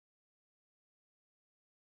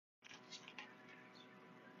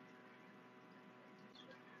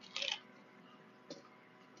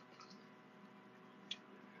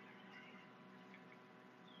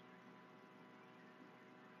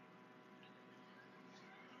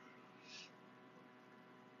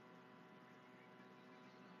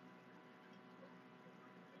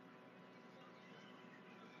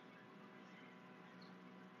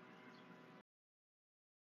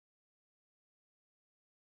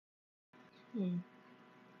Hmm.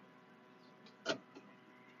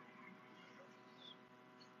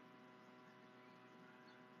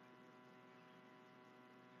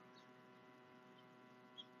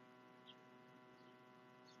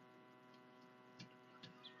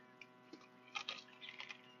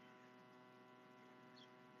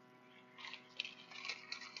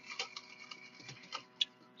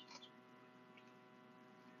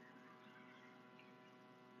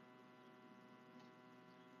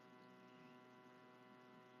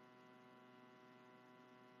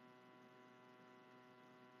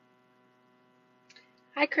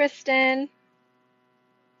 Hi, Kristen.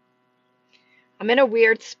 I'm in a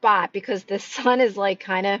weird spot because the sun is like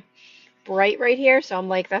kind of bright right here, so I'm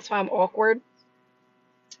like, that's why I'm awkward.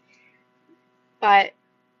 But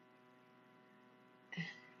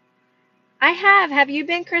I have. Have you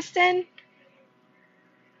been, Kristen?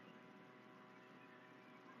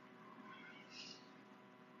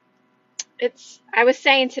 I was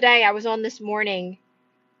saying today, I was on this morning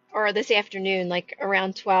or this afternoon, like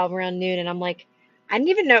around 12, around noon, and I'm like, I didn't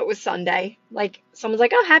even know it was Sunday. Like, someone's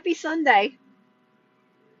like, oh, happy Sunday.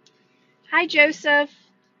 Hi, Joseph.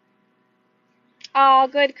 Oh,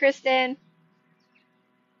 good, Kristen.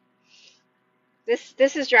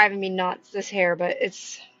 This is driving me nuts, this hair, but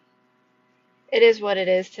it is what it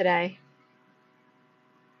is today.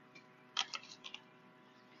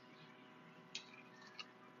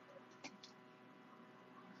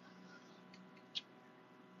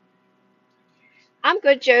 I'm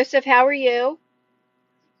good, Joseph. How are you?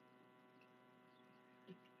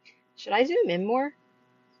 Should I zoom in more?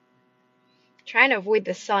 Trying to avoid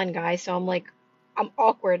the sun, guys, so I'm like I'm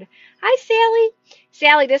awkward. Hi, Sally.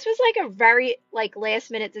 Sally, this was like a very like last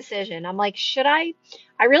minute decision. I'm like, should I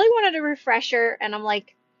really wanted a refresher and I'm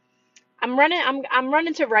like I'm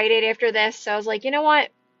running to Rite Aid after this, so I was like, you know what?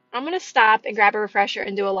 I'm gonna stop and grab a refresher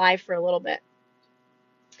and do a live for a little bit.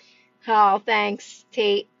 Oh, thanks,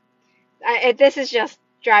 Tate. This is just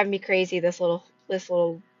driving me crazy, this little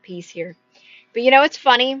piece here. But you know what's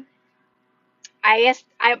funny? I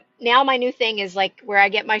now my new thing is like where I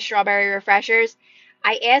get my strawberry refreshers.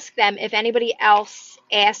 I ask them if anybody else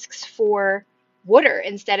asks for water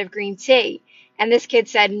instead of green tea. And this kid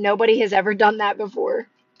said nobody has ever done that before.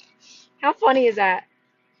 How funny is that?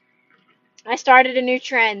 I started a new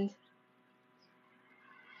trend.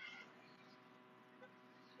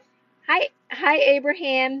 Hi,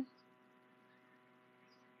 Abraham.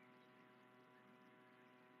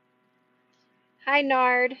 Hi,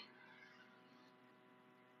 Nard.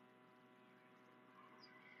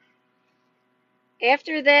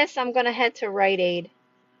 After this, I'm gonna head to Rite Aid.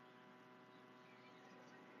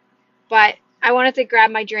 But I wanted to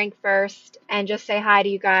grab my drink first and just say hi to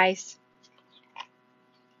you guys.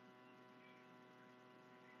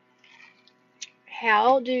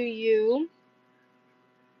 How do you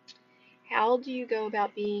how do you go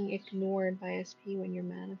about being ignored by SP when you're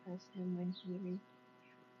manifesting when he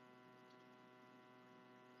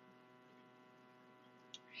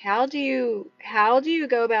how do you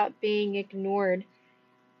go about being ignored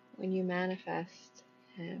when you manifest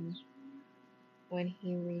him when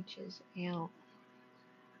he reaches out?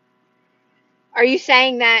 Are you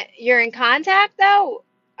saying that you're in contact though?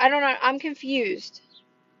 I don't know. I'm confused.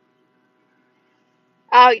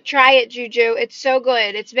 Oh, try it, Juju. It's so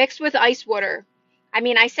good. It's mixed with ice water. I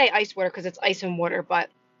mean, I say ice water because it's ice and water, but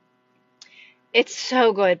it's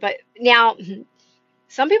so good. But now,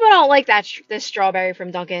 some people don't like this strawberry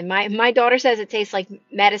from Dunkin'. My daughter says it tastes like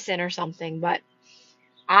medicine or something, but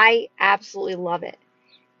I absolutely love it.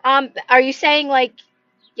 Are you saying like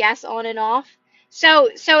yes on and off? So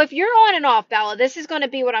if you're on and off, Bella, this is going to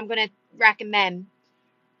be what I'm going to recommend.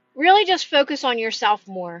 Really just focus on yourself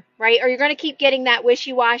more, right? Or you're going to keep getting that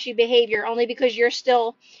wishy-washy behavior only because you're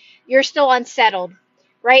still unsettled,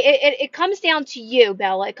 right? It comes down to you,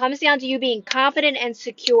 Bella. It comes down to you being confident and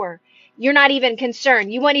secure. You're not even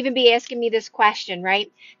concerned. You won't even be asking me this question,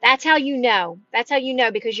 right? That's how you know. That's how you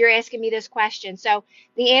know because you're asking me this question. So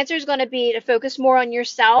the answer is going to be to focus more on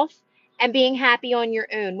yourself and being happy on your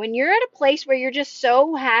own. When you're at a place where you're just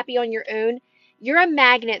so happy on your own, you're a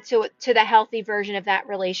magnet to the healthy version of that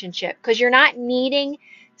relationship because you're not needing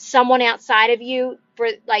someone outside of you for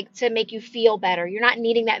like to make you feel better. You're not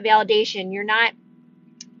needing that validation.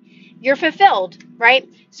 You're fulfilled, right?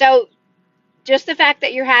 So just the fact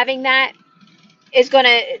that you're having that is going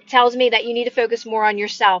to tells me that you need to focus more on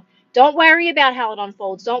yourself. Don't worry about how it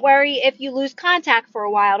unfolds. Don't worry if you lose contact for a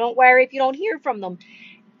while. Don't worry if you don't hear from them.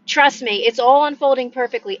 Trust me, it's all unfolding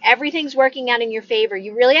perfectly. Everything's working out in your favor.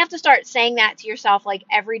 You really have to start saying that to yourself like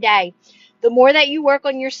every day. The more that you work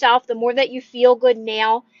on yourself, the more that you feel good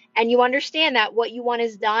now, and you understand that what you want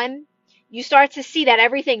is done, you start to see that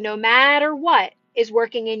everything, no matter what, is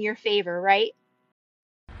working in your favor, right?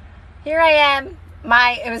 Here I am.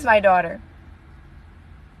 It was my daughter.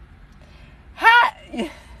 Ha!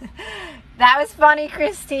 That was funny,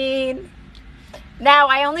 Christine. Now,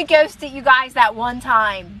 I only ghosted you guys that one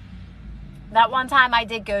time. That one time I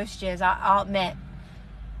did ghost you, I'll admit.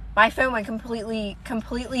 My phone went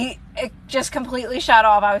it just completely shut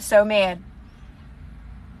off. I was so mad.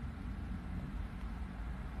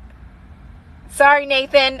 Sorry,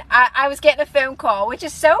 Nathan. I was getting a phone call, which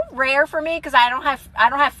is so rare for me because I don't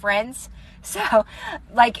have friends. So,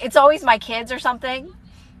 like, it's always my kids or something.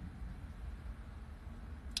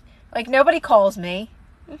 Like, nobody calls me.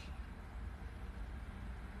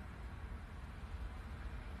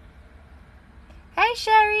 Hey,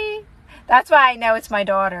 Sherry. That's why I know it's my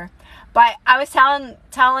daughter. But I was telling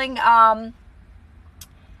I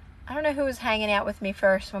don't know who was hanging out with me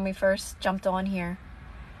first when we first jumped on here.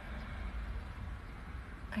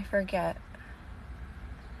 I forget.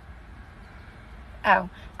 Oh,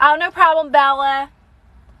 no problem, Bella.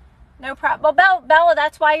 No problem. Well, Bella,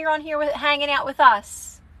 that's why you're on here hanging out with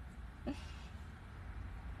us.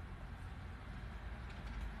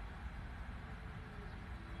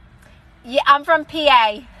 Yeah, I'm from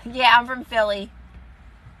PA. Yeah, I'm from Philly.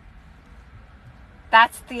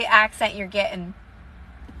 That's the accent you're getting.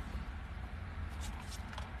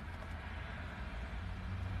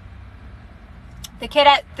 The kid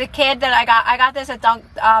that I got this at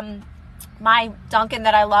my Dunkin'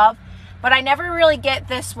 that I love, but I never really get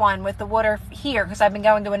this one with the water here because I've been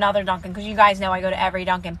going to another Dunkin' because you guys know I go to every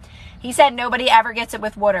Dunkin'. He said nobody ever gets it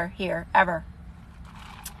with water here, ever.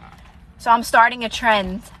 So I'm starting a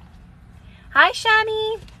trend. Hi,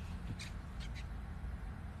 Shani.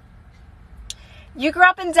 You grew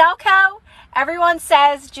up in Delco? Everyone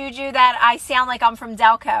says, Juju, that I sound like I'm from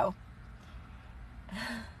Delco.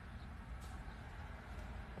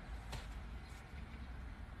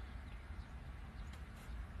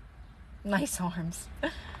 Nice arms.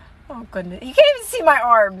 Oh, goodness. You can't even see my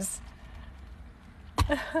arms.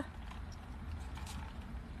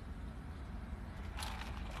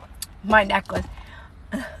 My necklace.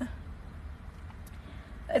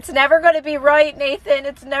 It's never going to be right, Nathan.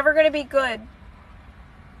 It's never going to be good.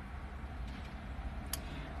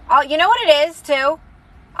 Oh, you know what it is, too?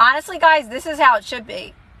 Honestly, guys, this is how it should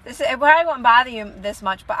be. It probably won't bother you this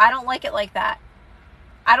much, but I don't like it like that.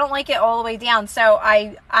 I don't like it all the way down, so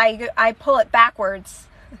I pull it backwards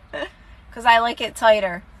because I like it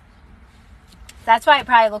tighter. That's why it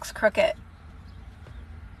probably looks crooked.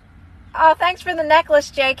 Oh, thanks for the necklace,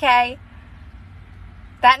 JK.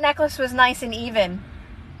 That necklace was nice and even.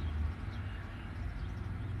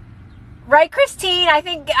 Right, Christine? I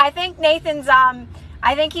think Nathan's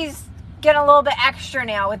I think he's getting a little bit extra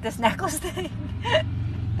now with this necklace thing.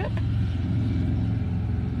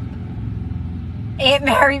 Aunt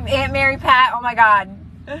Mary Pat, oh my God.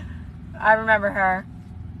 I remember her.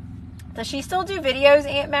 Does she still do videos,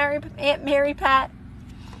 Aunt Mary Pat?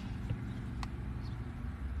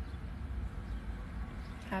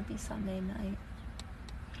 Happy Sunday night.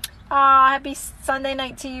 Aw, happy Sunday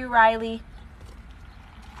night to you, Riley.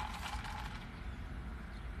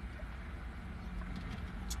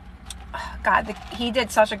 Oh, God, he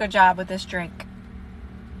did such a good job with this drink.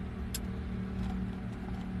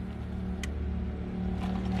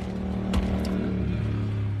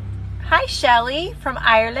 Hi, Shelley from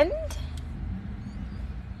Ireland.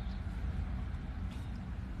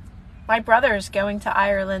 My brother is going to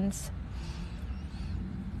Ireland.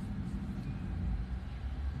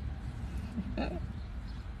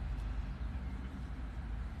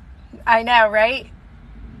 I know, right?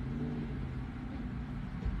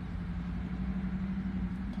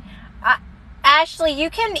 Ashley, you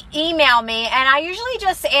can email me, and I usually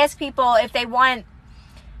just ask people if they want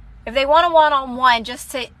a one-on-one, just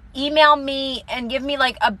to email me and give me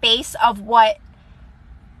like a base of what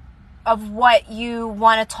you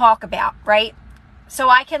want to talk about, right? So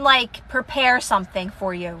I can like prepare something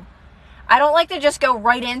for you. I don't like to just go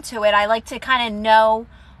right into it. I like to kind of know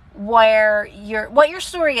what your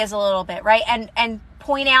story is a little bit, right? And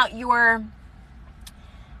point out your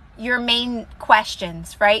main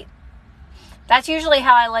questions, right? That's usually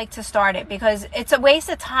how I like to start it, because it's a waste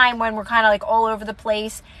of time when we're kind of like all over the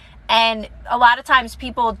place. And a lot of times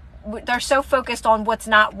people, they're so focused on what's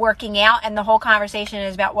not working out, and the whole conversation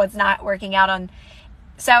is about what's not working out on.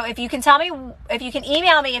 So if you can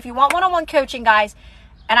email me if you want one-on-one coaching, guys,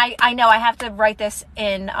 and I know I have to write this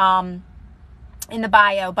in the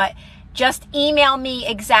bio, but just email me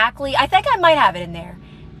exactly. I think I might have it in there.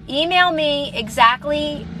 Email me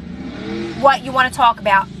exactly what you want to talk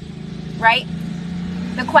about, right?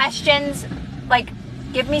 the questions, like,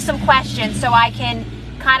 give me some questions so I can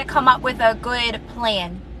kind of come up with a good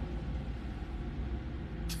plan.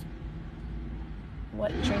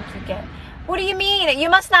 What drink you get? What do you mean? You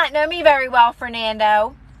must not know me very well,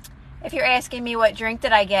 Fernando. If you're asking me what drink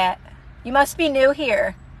did I get, you must be new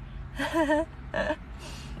here.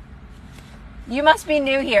 You must be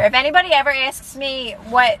new here. If anybody ever asks me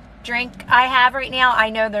what drink I have right now, I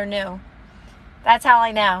know they're new. That's how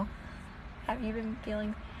I know. Have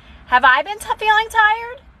I been feeling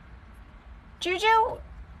tired? Juju?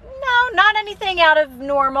 No, not anything out of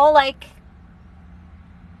normal. Like,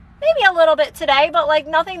 maybe a little bit today, but like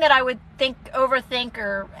nothing that I would overthink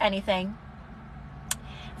or anything.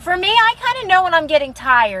 For me, I kind of know when I'm getting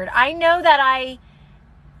tired. I know that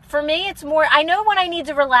for me, it's more, I know when I need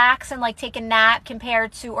to relax and like take a nap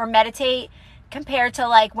or meditate compared to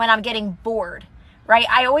like when I'm getting bored, right?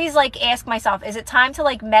 I always like ask myself, is it time to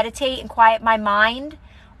like meditate and quiet my mind?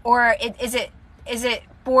 Or is it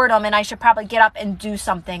boredom and I should probably get up and do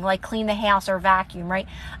something like clean the house or vacuum, right?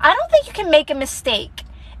 I don't think you can make a mistake.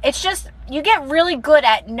 It's just, you get really good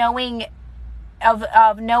at knowing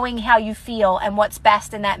knowing how you feel and what's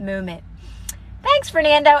best in that moment. Thanks,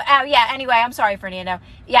 Fernando. Oh, yeah, anyway, I'm sorry, Fernando.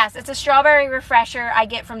 Yes, it's a strawberry refresher I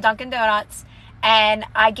get from Dunkin' Donuts, and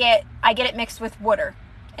I get it mixed with water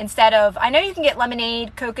instead of, I know you can get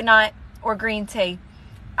lemonade, coconut, or green tea.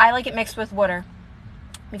 I like it mixed with water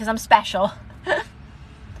because I'm special.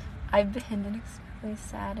 I've been inexplicably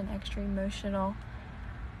sad and extra emotional.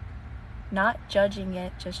 Not judging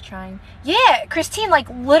it, just trying. Yeah, Christine, like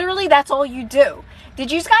literally that's all you do. Did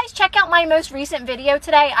you guys check out my most recent video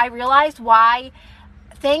today? I realized why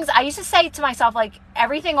I used to say to myself, like,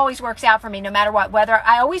 everything always works out for me no matter what. Whether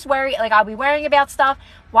I always worry, like I'll be worrying about stuff.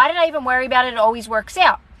 Why did I even worry about it? It always works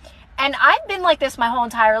out. And I've been like this my whole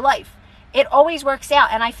entire life. It always works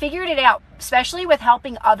out. And I figured it out, especially with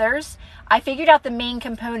helping others. I figured out the main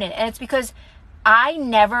component. And it's because I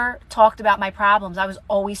never talked about my problems. I was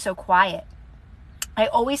always so quiet. I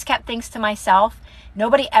always kept things to myself.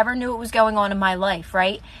 Nobody ever knew what was going on in my life,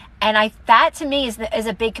 right? And that to me is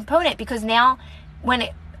a big component, because now and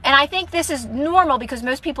I think this is normal because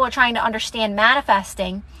most people are trying to understand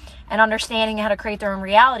manifesting and understanding how to create their own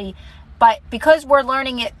reality. But because we're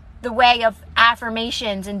learning it the way of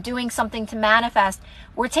affirmations and doing something to manifest,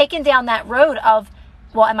 we're taking down that road of,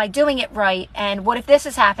 well, am I doing it right? And what if this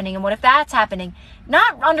is happening? And what if that's happening?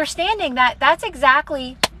 Not understanding that that's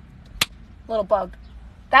exactly, little bug.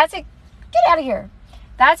 Get out of here.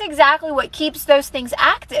 That's exactly what keeps those things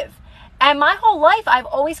active. And my whole life, I've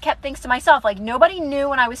always kept things to myself. Like, nobody knew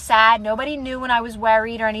when I was sad. Nobody knew when I was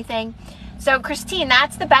worried or anything. So, Christine,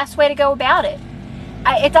 that's the best way to go about it.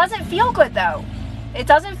 It doesn't feel good, though. It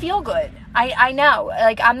doesn't feel good. I know.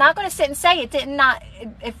 Like, I'm not going to sit and say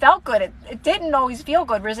it felt good. It didn't always feel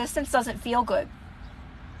good. Resistance doesn't feel good.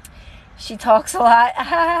 She talks a lot.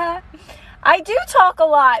 I do talk a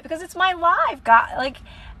lot because it's my live. God, like,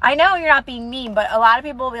 I know you're not being mean, but a lot of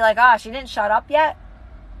people will be like, oh, she didn't shut up yet.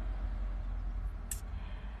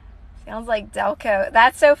 Sounds like Delco.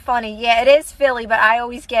 That's so funny. Yeah, it is Philly, but I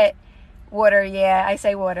always get water. Yeah, I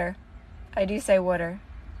say water. I do say water.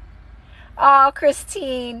 Oh,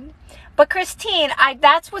 Christine. But Christine,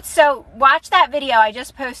 that's what's so, watch that video. I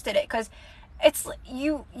just posted it because it's,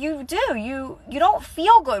 you don't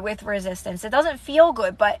feel good with resistance. It doesn't feel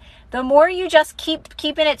good, but the more you just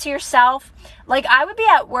keeping it to yourself, like I would be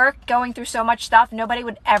at work going through so much stuff, nobody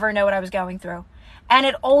would ever know what I was going through. And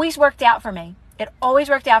it always worked out for me. It always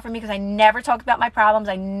worked out for me because I never talked about my problems.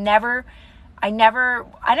 I never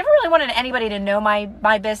really wanted anybody to know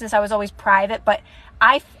my business. I was always private, but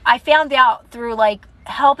I found out through like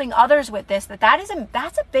helping others with this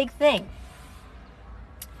that's a big thing.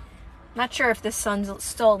 Not sure if this sun's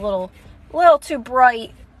still a little too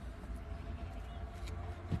bright.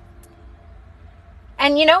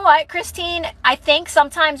 And you know what, Christine? I think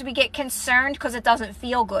sometimes we get concerned because it doesn't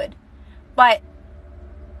feel good. But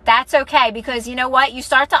that's okay, because you know what? You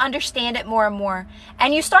start to understand it more and more.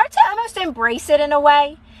 And you start to almost embrace it in a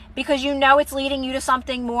way, because you know it's leading you to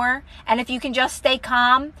something more. And if you can just stay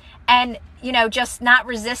calm and, you know, just not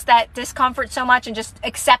resist that discomfort so much and just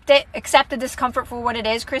accept the discomfort for what it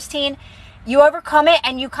is, Christine, you overcome it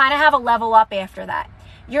and you kind of have a level up after that.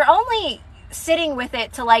 You're only sitting with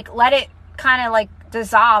it to like let it kind of like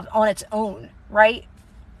dissolve on its own, right?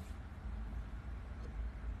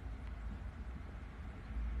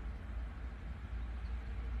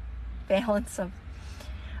 Balance of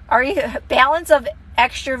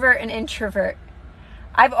extrovert and introvert.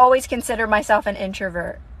 I've always considered myself an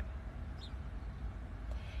introvert.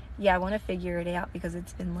 Yeah, I want to figure it out because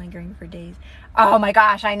it's been lingering for days. Oh my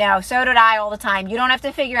gosh, I know. So did I all the time. You don't have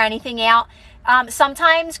to figure anything out.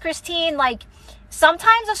 Sometimes, Christine, like,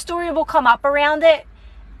 sometimes a story will come up around it,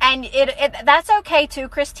 and it that's okay too,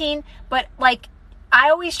 Christine. But like,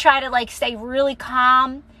 I always try to like stay really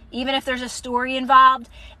calm, even if there's a story involved.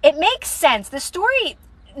 It makes sense. The story,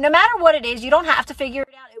 no matter what it is, you don't have to figure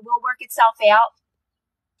it out. It will work itself out.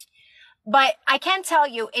 But I can tell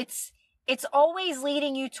you, it's always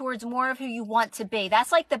leading you towards more of who you want to be.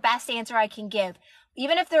 That's like the best answer I can give.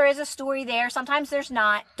 Even if there is a story there, sometimes there's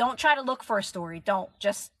not. Don't try to look for a story. Don't.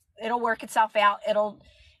 Just, it'll work itself out. It'll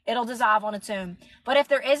dissolve on its own. But if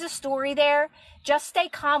there is a story there, just stay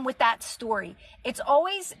calm with that story. It's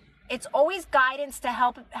always guidance to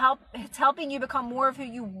help. It's helping you become more of who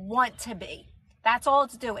you want to be. That's all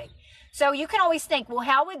it's doing. So you can always think, well,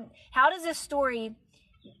 how does this story,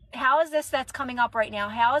 how is this that's coming up right now?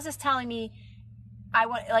 How is this telling me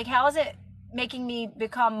how is it making me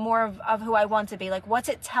become more of who I want to be? Like, what's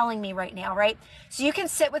it telling me right now, right? So you can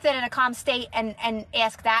sit with it in a calm state and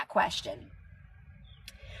ask that question.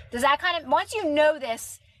 Does that kind of, once you know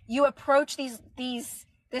this, you approach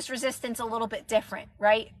this resistance a little bit different,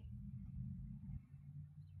 right?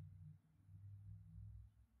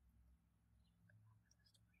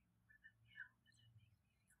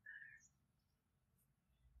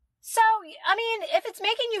 So, I mean, if it's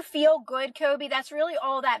making you feel good, Kobe, that's really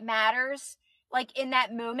all that matters. Like, in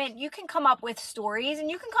that moment, you can come up with stories, and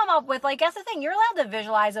you can come up with, like, that's the thing, you're allowed to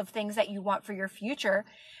visualize of things that you want for your future.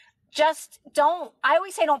 Just don't, I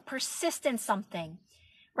always say, don't persist in something,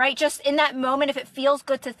 right? Just in that moment, if it feels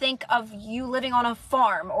good to think of you living on a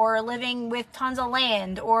farm or living with tons of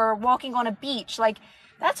land or walking on a beach, like,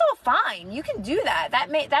 that's all fine. You can do that.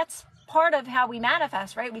 That's part of how we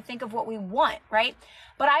manifest, right? We think of what we want, right?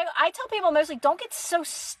 But I tell people mostly, don't get so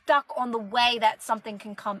stuck on the way that something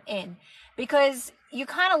can come in, because you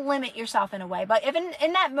kind of limit yourself in a way. But if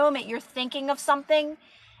in that moment you're thinking of something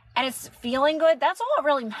and it's feeling good, that's all that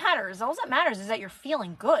really matters. All that matters is that you're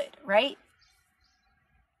feeling good, right?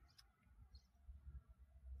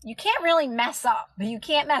 You can't really mess up. You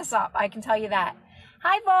can't mess up. I can tell you that.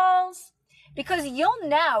 Hi, Vols. Because you'll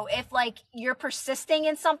know if, like, you're persisting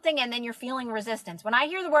in something and then you're feeling resistance. When I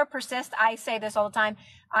hear the word persist, I say this all the time.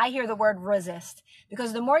 I hear the word resist,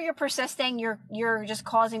 because the more you're persisting, you're just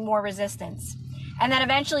causing more resistance. And then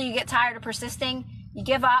eventually you get tired of persisting, you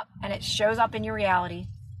give up, and it shows up in your reality.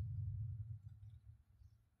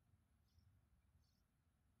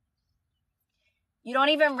 You don't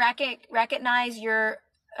even recognize your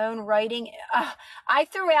own writing. I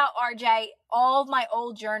threw out, RJ, all of my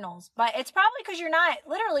old journals, but it's probably because you're not,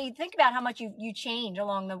 literally think about how much you change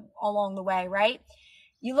along the way, right?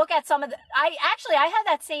 You look at some of the, I had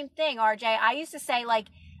that same thing, RJ. I used to say, like,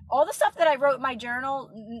 all the stuff that I wrote in my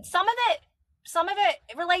journal, some of it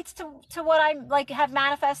relates to what I, like, have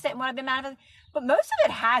manifested and what I've been manifesting, but most of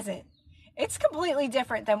it hasn't. It's completely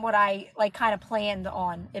different than what I, like, kind of planned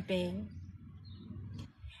on it being.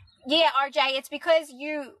 Yeah, RJ, it's because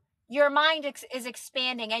your mind is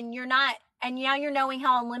expanding, and you're not, and now you're knowing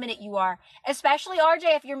how unlimited you are. Especially,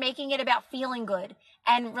 RJ, if you're making it about feeling good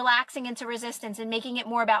and relaxing into resistance and making it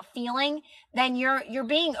more about feeling, then you're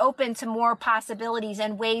being open to more possibilities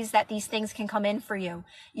and ways that these things can come in for you.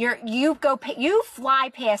 You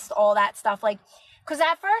fly past all that stuff, like, because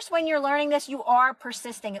at first, when you're learning this, you are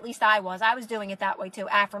persisting. At least I was doing it that way too.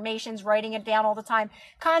 Affirmations, writing it down all the time,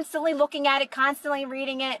 constantly looking at it, constantly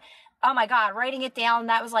reading it. Oh my God, writing it down.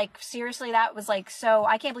 That was like, seriously, that was like, so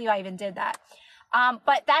I can't believe I even did that.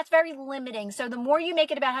 But that's very limiting. So the more you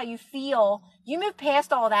make it about how you feel, you move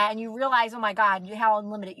past all that and you realize, oh my God, how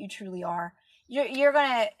unlimited you truly are. You're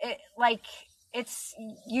gonna,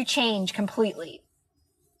 you change completely.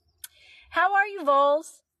 How are you,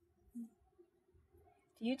 Vols?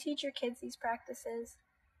 Do you teach your kids these practices?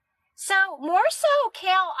 So more so,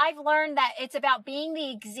 Kale, I've learned that it's about being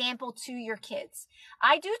the example to your kids.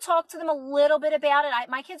 I do talk to them a little bit about it.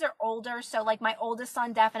 My kids are older, so like my oldest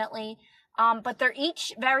son definitely. But they're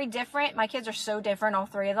each very different. My kids are so different, all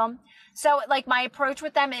three of them. So like my approach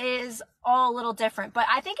with them is all a little different. But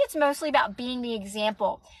I think it's mostly about being the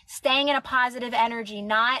example, staying in a positive energy,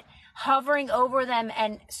 not hovering over them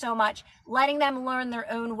and so much, letting them learn their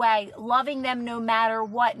own way, loving them no matter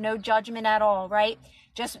what, no judgment at all, right?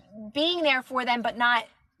 Just being there for them, but not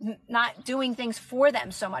doing things for them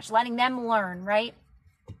so much, letting them learn, right?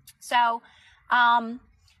 So,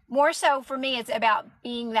 more so for me, it's about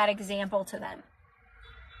being that example to them.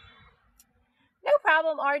 No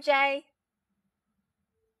problem, RJ.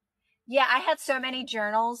 Yeah, I had so many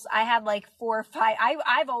journals. I had like 4 or 5.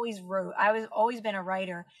 I've always wrote. I've always been a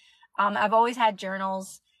writer. I've always had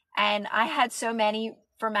journals. And I had so many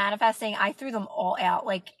for manifesting, I threw them all out.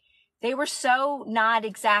 Like, they were so not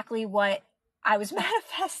exactly what I was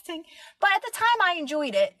manifesting. But at the time, I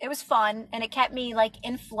enjoyed it. It was fun, and it kept me, like,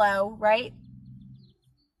 in flow, right?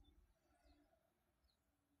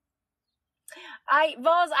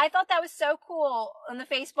 Vols, I thought that was so cool. On the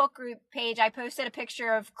Facebook group page, I posted a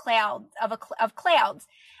picture of clouds,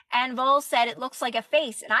 and Vols said it looks like a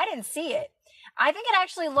face, and I didn't see it. I think it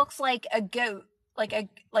actually looks like a goat, like it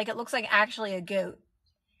looks like actually a goat.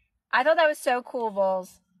 I thought that was so cool,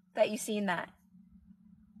 Vols, that you seen that.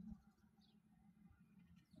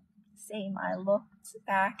 Same. I looked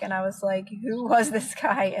back and I was like, who was this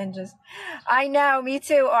guy? And just, I know, me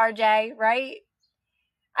too, RJ, right?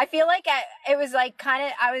 I feel like it was like kind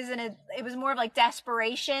of, it was more of like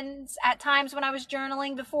desperations at times when I was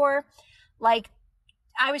journaling before. Like,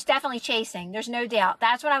 I was definitely chasing. There's no doubt.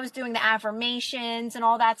 That's when I was doing the affirmations and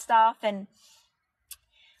all that stuff. And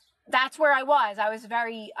that's where I was. I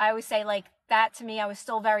always say, like, that to me, I was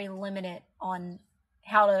still very limited on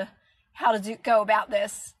how to go about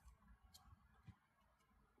this.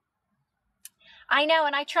 I know.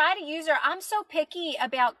 And I try to use her. I'm so picky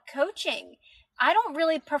about coaching. I don't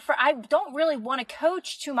really want to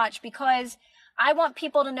coach too much because I want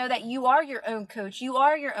people to know that you are your own coach. You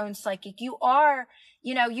are your own psychic. You are,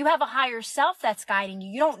 you have a higher self that's guiding you.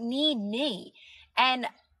 You don't need me. And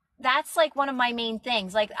that's like one of my main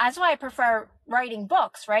things. Like, that's why I prefer writing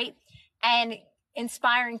books, right? And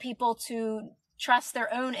inspiring people to trust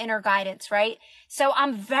their own inner guidance, right? So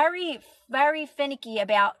I'm very, very finicky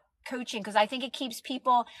about coaching because I think it keeps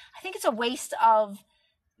people, I think it's a waste of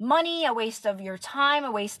money, a waste of your time,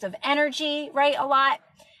 a waste of energy, right? A lot.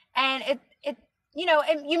 And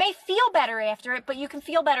you may feel better after it, but you can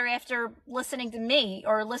feel better after listening to me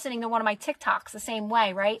or listening to one of my TikToks the same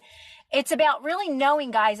way, right? It's about really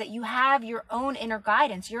knowing, guys, that you have your own inner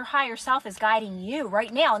guidance. Your higher self is guiding you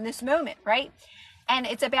right now in this moment, right? And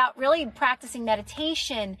it's about really practicing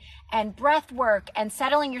meditation and breath work and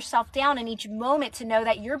settling yourself down in each moment to know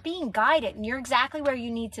that you're being guided and you're exactly where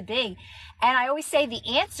you need to be. And I always say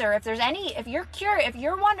the answer, if you're curious, if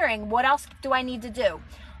you're wondering, what else do I need to do?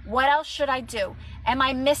 What else should I do? Am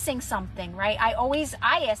I missing something, right?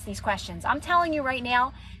 I ask these questions. I'm telling you right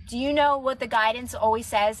now, do you know what the guidance always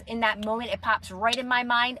says in that moment? It pops right in my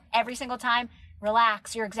mind every single time.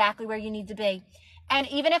 Relax. You're exactly where you need to be. And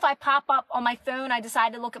even if I pop up on my phone, I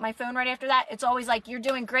decide to look at my phone right after that, it's always like, you're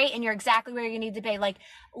doing great and you're exactly where you need to be. Like,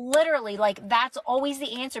 literally, like, that's always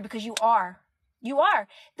the answer because you are. You are.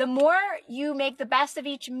 The more you make the best of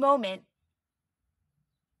each moment,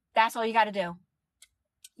 that's all you got to do.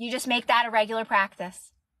 You just make that a regular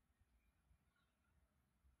practice.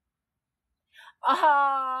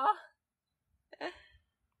 Ah.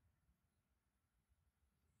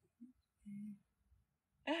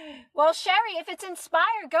 Well, Sherry, if it's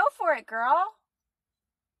inspired, go for it, girl.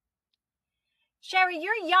 Sherry,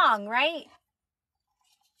 you're young, right?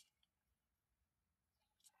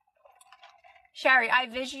 Sherry, I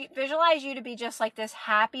visualize you to be just like this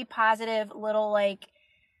happy, positive little, like,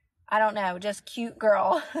 I don't know, just cute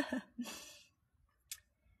girl. Oh, there's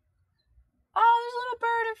a little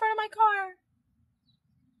bird in front of my car.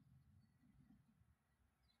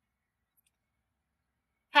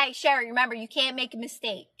 Hey, Sherry, remember, you can't make a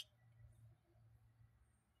mistake.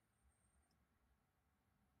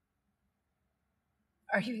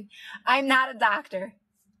 I'm not a doctor.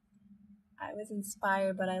 I was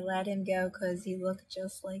inspired, but I let him go because he looked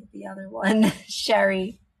just like the other one,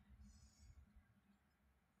 Sherry.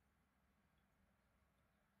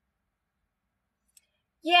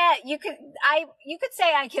 Yeah, you could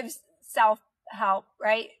say I give self help,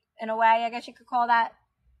 right? In a way, I guess you could call that.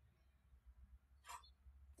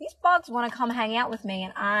 These bugs want to come hang out with me,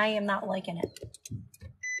 and I am not liking it.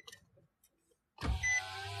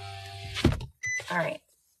 All right.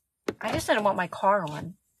 I just didn't want my car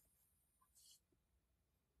on.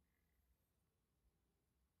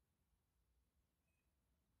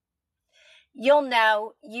 You'll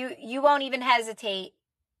know. You won't even hesitate.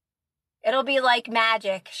 It'll be like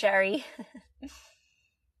magic, Sherry.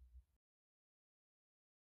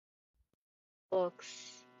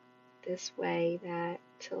 Looks this way, that,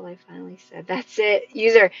 till I finally said, that's it,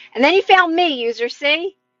 user. And then you found me, user,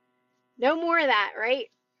 see? No more of that, right?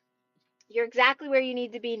 You're exactly where you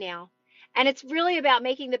need to be now. And it's really about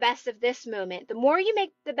making the best of this moment. The more you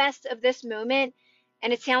make the best of this moment,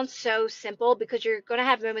 and it sounds so simple because you're going to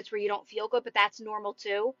have moments where you don't feel good, but that's normal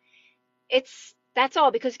too. That's all,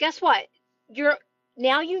 because guess what? You're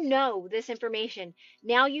Now you know this information.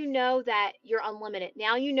 Now you know that you're unlimited.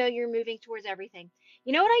 Now you know you're moving towards everything.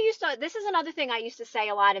 You know what I used to, this is another thing I used to say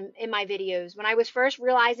a lot in my videos when I was first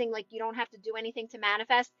realizing like you don't have to do anything to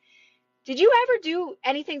manifest. Did you ever do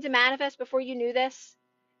anything to manifest before you knew this?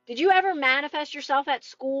 Did you ever manifest yourself at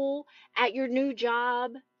school, at your new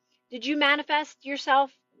job? Did you manifest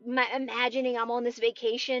yourself imagining I'm on this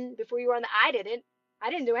vacation before you were on the, I didn't. I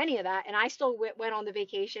didn't do any of that and I still went on the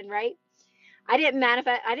vacation, right? I didn't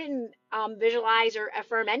manifest, I didn't visualize or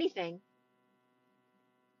affirm anything.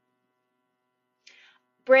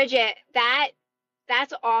 Bridget,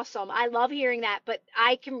 that's awesome. I love hearing that, but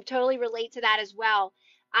I can totally relate to that as well.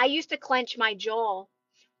 I used to clench my jaw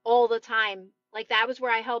all the time. Like that was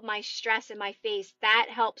where I held my stress in my face. That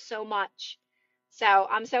helps so much. So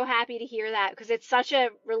I'm so happy to hear that because it's such a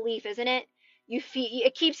relief, isn't it? You feel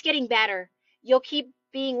it keeps getting better. You'll keep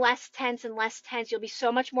being less tense and less tense. You'll be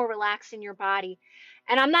so much more relaxed in your body.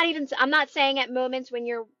 And I'm not saying at moments when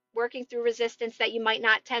you're working through resistance that you might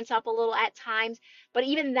not tense up a little at times, but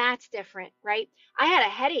even that's different, right? I had a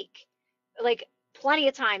headache like plenty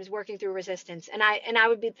of times working through resistance and I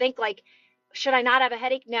would be think like should I not have a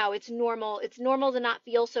headache? No, it's normal. It's normal to not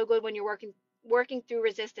feel so good when you're working through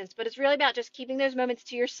resistance, but it's really about just keeping those moments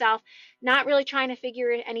to yourself, not really trying to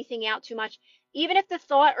figure anything out too much. Even if the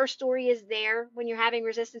thought or story is there when you're having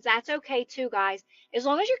resistance, that's okay too, guys. As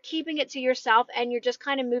long as you're keeping it to yourself and you're just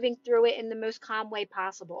kind of moving through it in the most calm way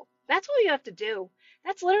possible. That's all you have to do.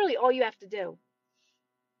 That's literally all you have to do.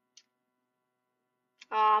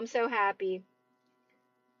 Oh, I'm so happy.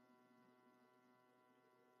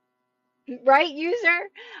 Right, user?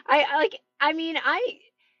 I mean, I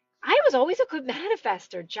was always a good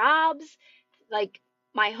manifester. Jobs, like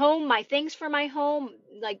my home, my things for my home,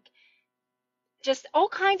 like just all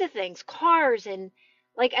kinds of things, cars and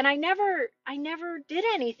like and I never did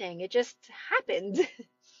anything. It just happened.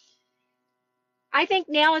 I think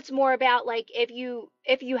now it's more about like if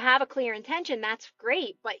you have a clear intention, that's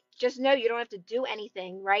great, but just know you don't have to do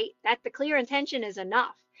anything, right? That the clear intention is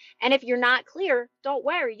enough. And if you're not clear, don't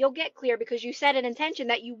worry, you'll get clear because you set an intention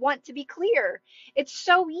that you want to be clear. It's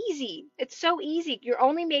so easy. It's so easy. You're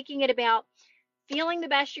only making it about feeling the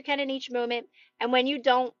best you can in each moment, and when you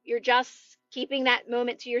don't, you're just keeping that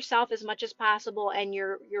moment to yourself as much as possible and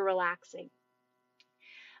you're relaxing.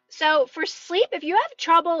 So for sleep, if you have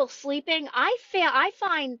trouble sleeping, I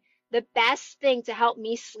find the best thing to help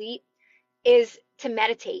me sleep is to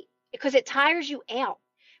meditate because it tires you out,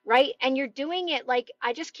 right? And you're doing it like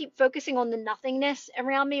I just keep focusing on the nothingness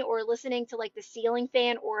around me or listening to like the ceiling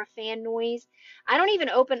fan or a fan noise. I don't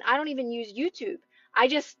even use YouTube. I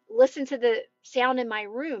just listen to the sound in my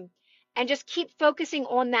room and just keep focusing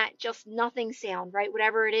on that just nothing sound, right?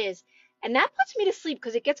 Whatever it is. And that puts me to sleep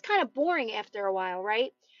because it gets kind of boring after a while,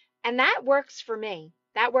 right? And that works for me.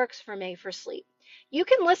 That works for me for sleep. You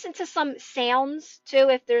can listen to some sounds too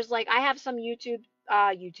if there's like I have some YouTube.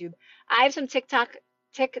 I have some TikTok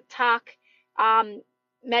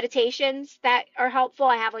meditations that are helpful.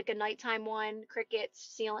 I have like a nighttime one, crickets,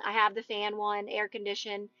 ceiling. I have the fan one, air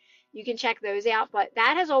condition. You can check those out, but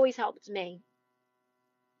that has always helped me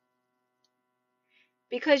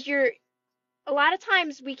because you're a lot of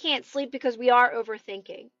times we can't sleep because we are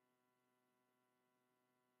overthinking.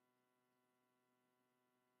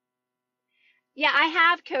 Yeah, I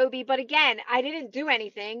have Kobe, but again, I didn't do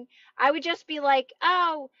anything. I would just be like,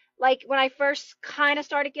 oh, like when I first kind of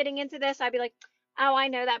started getting into this, I'd be like, oh, I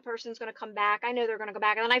know that person's going to come back. I know they're going to go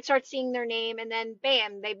back. And then I'd start seeing their name and then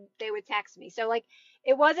bam, they would text me. So like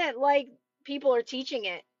it wasn't like people are teaching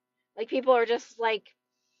it. Like people are just like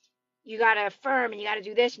you got to affirm and you got to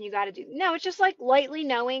do this and you got to do. No, it's just like lightly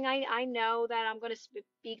knowing I know that I'm going to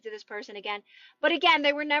speak to this person again. But again,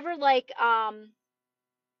 they were never like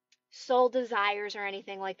soul desires or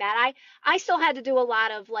anything like that. I still had to do a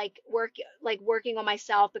lot of like working on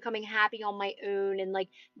myself, becoming happy on my own and like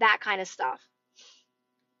that kind of stuff.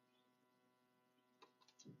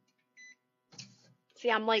 See,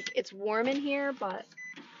 I'm like it's warm in here, but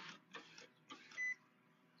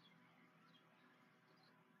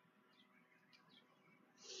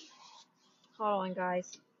hold on,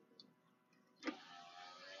 guys.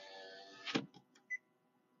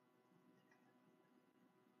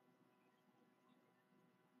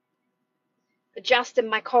 Adjusting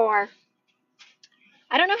my car.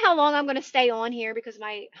 I don't know how long I'm going to stay on here because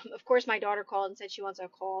my of course my daughter called and said she wants a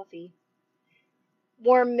coffee.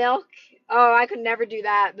 Warm milk? Oh, I could never do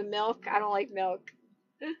that. The milk, I don't like milk.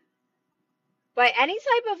 But any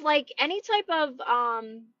type of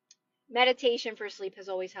meditation for sleep has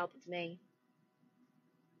always helped me.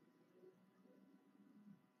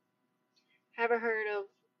 Ever heard of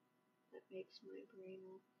that makes my brain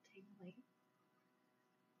all tingly?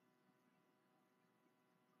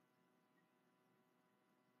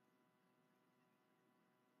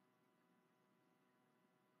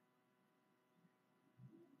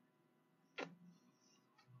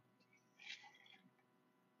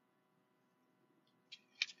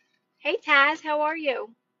 Hey Taz, how are you?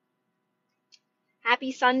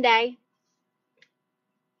 Happy Sunday.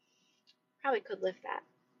 Probably could lift that.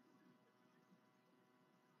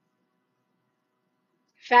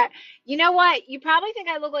 Fat. You know what? You probably think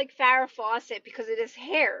I look like Farrah Fawcett because of this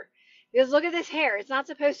hair. Because look at this hair. It's not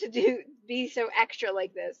supposed to be so extra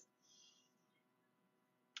like this.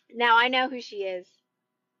 Now I know who she is.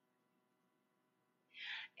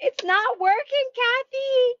 It's not working,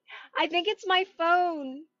 Kathy. I think it's my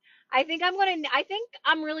phone. I think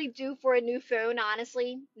I'm really due for a new phone,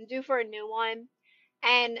 honestly. I'm due for a new one.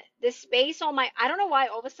 And the space on my, I don't know why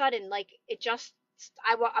all of a sudden, like, it just,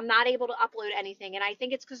 I'm not able to upload anything. And I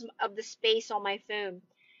think it's because of the space on my phone.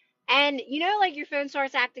 And you know, like your phone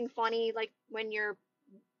starts acting funny, like when you're,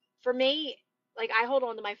 for me, like I hold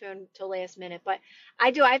on to my phone till last minute, but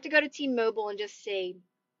I have to go to T-Mobile and just see.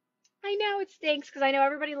 I know it stinks because I know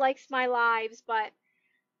everybody likes my lives, but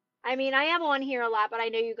I mean, I am on here a lot, but I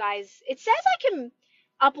know you guys, it says I can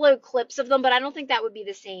upload clips of them, but I don't think that would be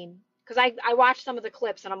the same. Because I watched some of the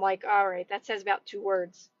clips and I'm like, all right, that says about 2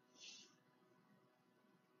 words.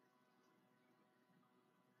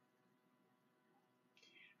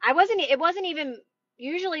 It wasn't even,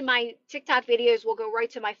 usually my TikTok videos will go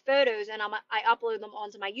right to my photos and I upload them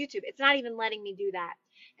onto my YouTube. It's not even letting me do that.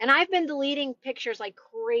 And I've been deleting pictures like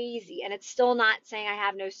crazy and it's still not saying I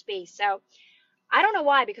have no space. So I don't know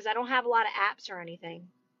why, because I don't have a lot of apps or anything.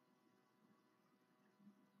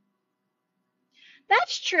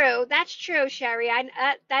 That's true. That's true, Sherry.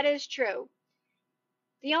 That is true.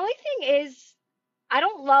 The only thing is, I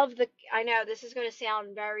don't love the. I know this is going to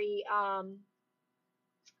sound very.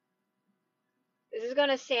 This is going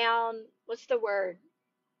to sound. What's the word?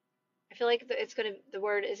 I feel like it's going to. The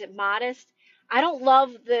word is it modest? I don't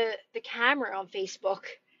love the camera on Facebook.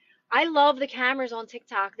 I love the cameras on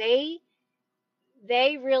TikTok. They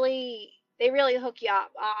really hook you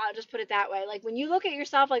up. I'll just put it that way. Like when you look at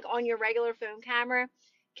yourself like on your regular phone camera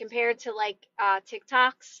compared to like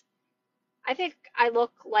TikToks, I think I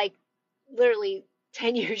look like literally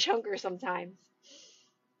 10 years younger sometimes.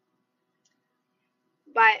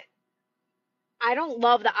 But I don't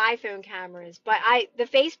love the iPhone cameras. But the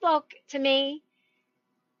Facebook to me,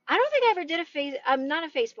 I don't think I ever did a face. I'm not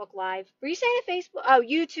a Facebook Live. Were you saying a Facebook? Oh,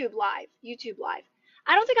 YouTube Live. YouTube Live.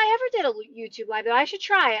 I don't think I ever did a YouTube Live, though. I should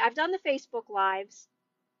try it. I've done the Facebook Lives.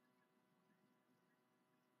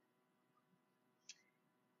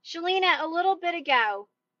 Shalina, a little bit ago.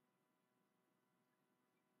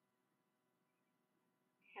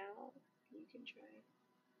 How you can try.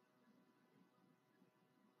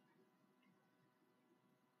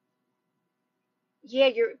 Yeah,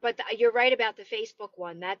 you're right about the Facebook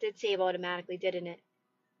one. That did save automatically, didn't it?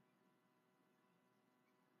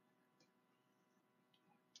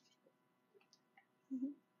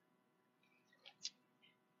 Mhm.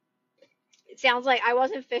 It sounds like I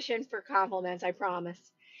wasn't fishing for compliments, I promise.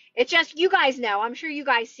 It's just you guys know. I'm sure you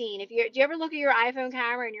guys seen. Do you ever look at your iPhone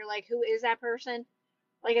camera and you're like, who is that person?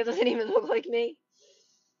 Like it doesn't even look like me.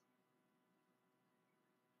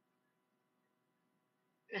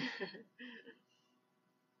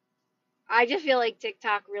 I just feel like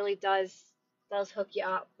TikTok really does hook you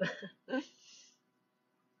up.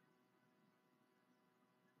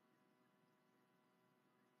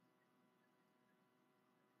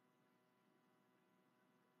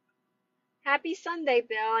 Happy Sunday,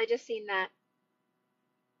 Bill. I just seen that.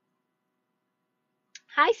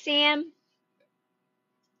 Hi, Sam.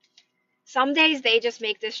 Some days they just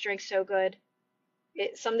make this drink so good.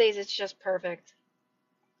 Some days it's just perfect.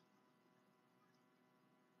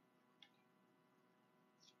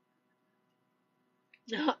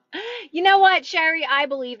 You know what, Sherry? I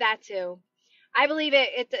believe that too. I believe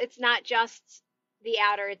it's not just the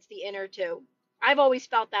outer, it's the inner too. I've always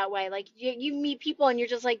felt that way. Like you meet people and you're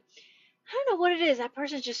just like, I don't know what it is. That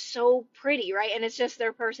person's just so pretty, right? And it's just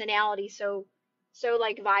their personality so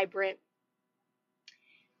like vibrant.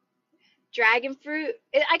 Dragon fruit.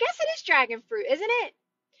 I guess it is dragon fruit, isn't it?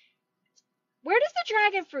 Where does the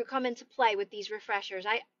dragon fruit come into play with these refreshers?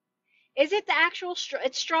 I Is it the actual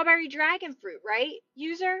it's strawberry dragon fruit, right?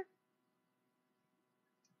 User?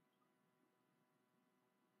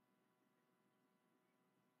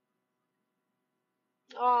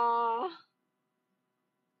 Aw.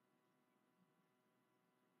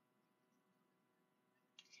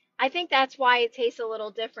 I think that's why it tastes a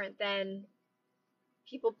little different than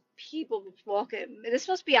people walking. This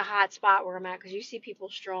must be a hot spot where I'm at because you see people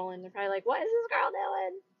strolling. They're probably like, "What is this girl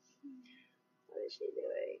doing? What is she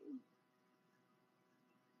doing?"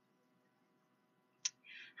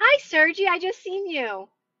 Hi, Sergi. I just seen you.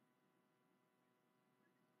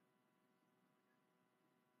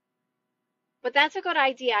 But that's a good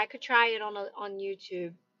idea. I could try it on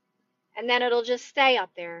YouTube, and then it'll just stay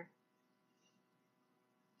up there.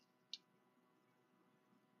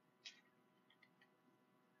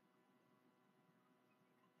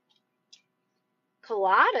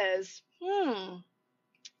 Coladas.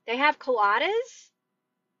 They have coladas?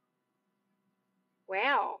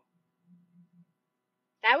 Wow.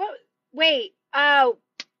 That would wait. Oh,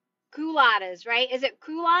 culottes, right? Is it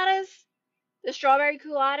culottes? The strawberry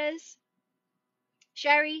culottes?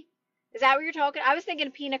 Sherry? Is that what you're talking? I was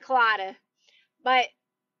thinking pina colada. But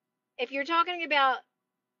if you're talking about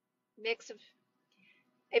mix of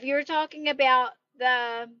if you're talking about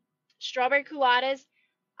the strawberry culottes,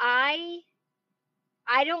 I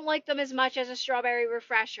I don't like them as much as a strawberry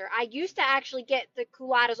refresher. I used to actually get the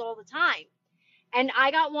culottes all the time. And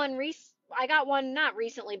I got one not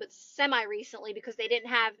recently, but semi recently because they didn't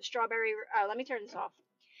have strawberry. Oh, let me turn this off.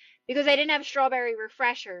 Because they didn't have strawberry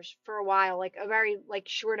refreshers for a while, like a very like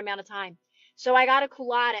short amount of time. So I got a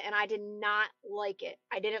colada and I did not like it.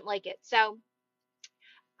 I didn't like it. So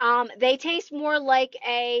they taste more like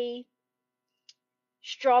a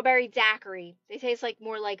strawberry daiquiri. They taste like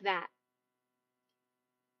more like that.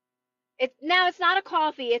 It's not a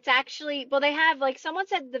coffee. It's actually well they have like someone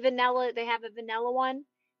said the vanilla. They have a vanilla one.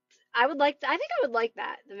 I think I would like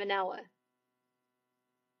that, the vanilla.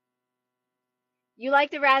 You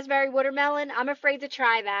like the raspberry watermelon? I'm afraid to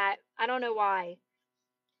try that. I don't know why.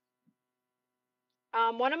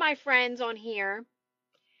 One of my friends on here,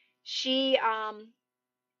 she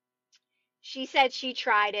she said she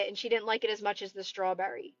tried it and she didn't like it as much as the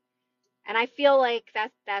strawberry. And I feel like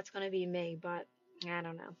that's gonna be me, but I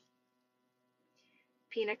don't know.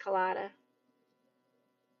 Pina colada.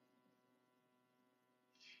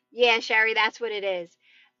 Yeah, Sherry, that's what it is.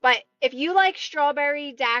 But if you like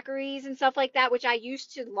strawberry daiquiris and stuff like that, which I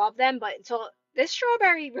used to love them, but until this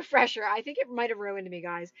strawberry refresher, I think it might have ruined me,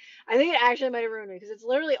 guys. I think it actually might have ruined me because it's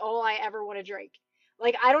literally all I ever want to drink.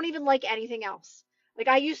 Like, I don't even like anything else. Like,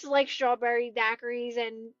 I used to like strawberry daiquiris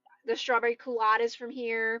and the strawberry culottes from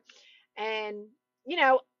here, and you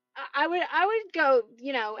know, I would go,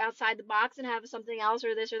 outside the box and have something else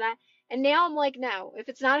or this or that. And now I'm like, no, if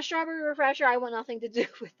it's not a strawberry refresher, I want nothing to do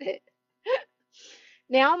with it.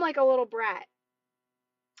 Now I'm like a little brat.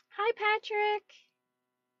 Hi, Patrick.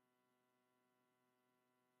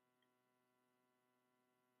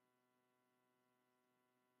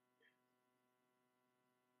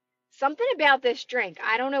 Something about this drink.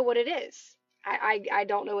 I don't know what it is. I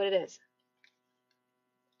don't know what it is.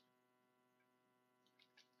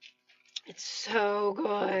 It's so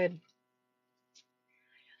good.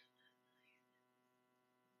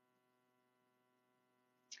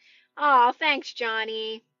 Oh, thanks,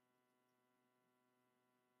 Johnny.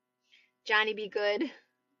 Johnny be good.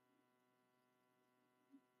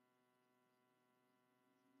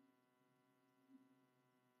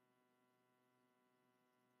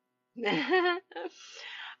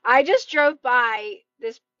 I just drove by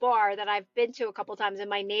this bar that I've been to a couple times in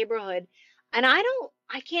my neighborhood, and I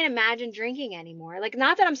can't imagine drinking anymore. Like,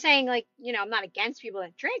 not that I'm saying, like, I'm not against people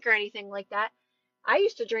that drink or anything like that. I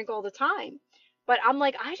used to drink all the time, but I'm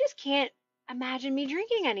like, I just can't imagine me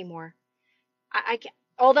drinking anymore.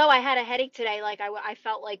 Although I had a headache today, like, I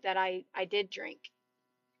felt like that I did drink.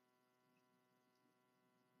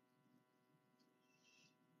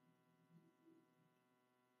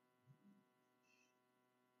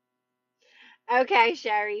 Okay,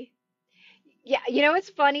 Sherry. Yeah, it's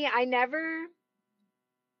funny. I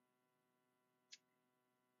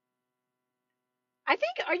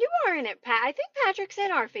think, you are in it, Pat. I think Patrick's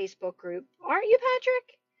in our Facebook group. Aren't you,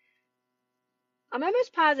 Patrick? I'm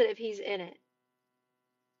almost positive he's in it.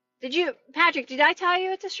 Patrick, did I tell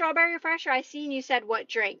you it's a strawberry refresher? I seen you said what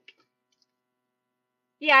drink.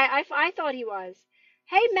 Yeah, I thought he was.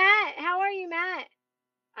 Hey, Matt, how are you, Matt?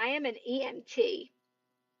 I am an EMT.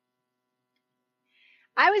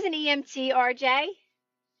 I was an EMT, RJ.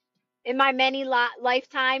 In my many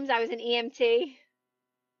lifetimes, I was an EMT.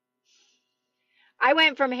 I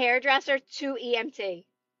went from hairdresser to EMT.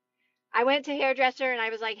 I went to hairdresser and I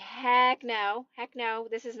was like, heck no,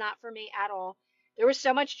 this is not for me at all. There was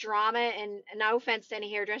so much drama, and no offense to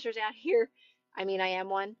any hairdressers out here. I mean, I am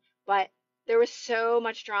one, but there was so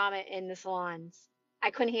much drama in the salons.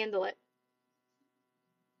 I couldn't handle it.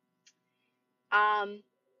 Um,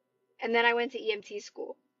 and then I went to EMT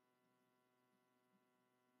school.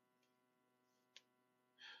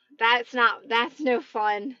 That's no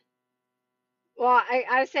fun. Well,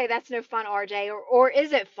 I would say that's no fun, RJ, or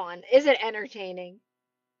is it fun? Is it entertaining?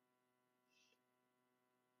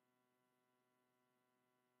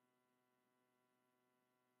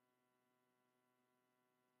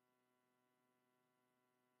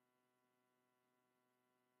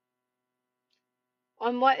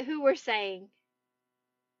 On what who we're saying.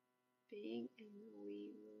 Being in the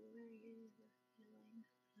wee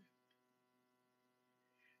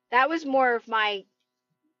that was more of my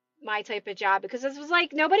type of job because it was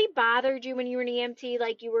like nobody bothered you when you were an EMT.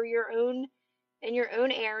 Like you were your own in your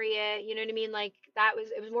own area. You know what I mean? Like that was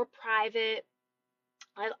it was more private.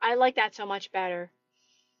 I like that so much better.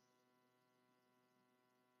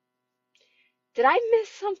 Did I miss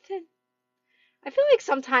something? I feel like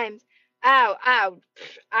sometimes, I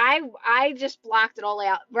just blocked it all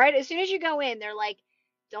out. Right as soon as you go in, they're like,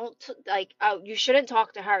 don't like, oh, you shouldn't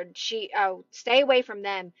talk to her. Stay away from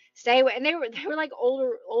them. Stay away. And they were like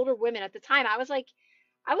older women at the time. I was like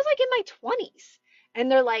in my 20s, and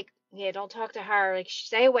they're like, yeah, don't talk to her. Like,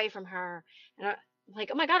 stay away from her. And I'm like,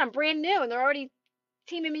 oh my God, I'm brand new, and they're already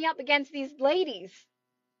teaming me up against these ladies.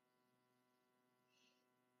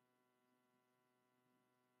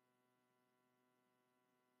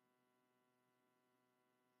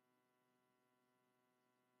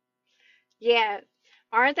 Yeah,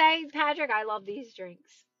 aren't they, Patrick? I love these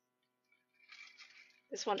drinks.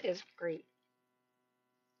 This one is great.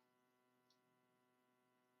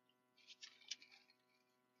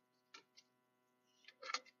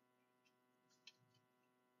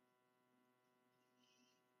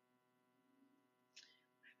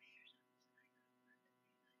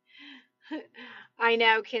 I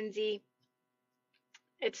know, Kinsey.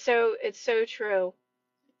 It's so true.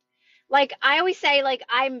 Like I always say, like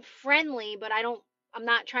I'm friendly, but I'm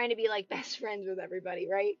not trying to be like best friends with everybody,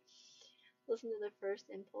 right? Listen to the first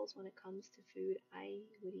impulse when it comes to food. I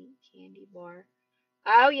would eat candy bar.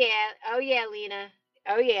 Oh yeah, Lena.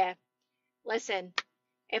 Oh yeah. Listen,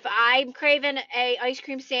 if I'm craving a ice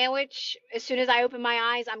cream sandwich, as soon as I open my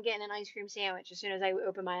eyes, I'm getting an ice cream sandwich as soon as I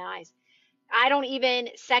open my eyes. I don't even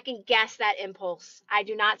second guess that impulse. I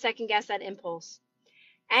do not second guess that impulse.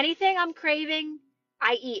 Anything I'm craving,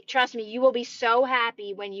 I eat. Trust me, you will be so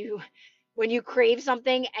happy when you crave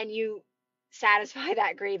something and you satisfy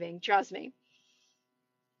that craving. Trust me.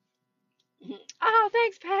 Oh,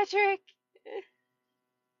 thanks, Patrick.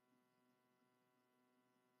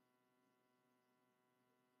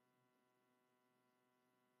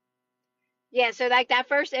 Yeah, so like that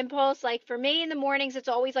first impulse, like for me in the mornings, it's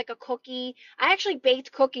always like a cookie. I actually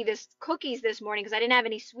baked cookies this morning because I didn't have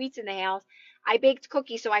any sweets in the house. I baked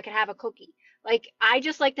cookies so I could have a cookie. Like I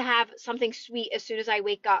just like to have something sweet as soon as I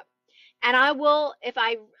wake up. And I will, if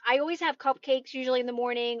I always have cupcakes usually in the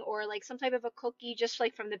morning or like some type of a cookie just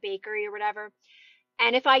like from the bakery or whatever.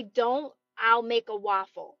 And if I don't, I'll make a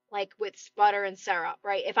waffle like with butter and syrup,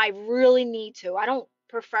 right? If I really need to. I don't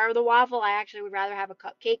prefer the waffle. I actually would rather have a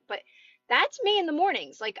cupcake, but that's me in the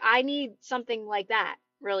mornings. Like I need something like that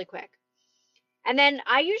really quick. And then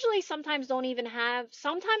I usually sometimes don't even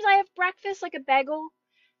sometimes I have breakfast like a bagel,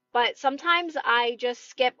 but sometimes I just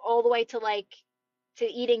skip all the way to to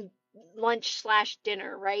eating lunch slash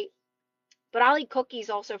dinner, right? But I'll eat cookies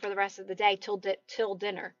also for the rest of the day till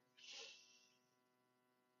dinner.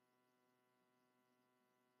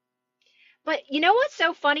 But you know what's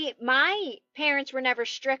so funny? My parents were never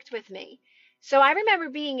strict with me. So I remember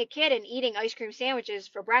being a kid and eating ice cream sandwiches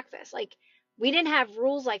for breakfast. Like we didn't have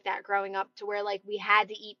rules like that growing up to where like we had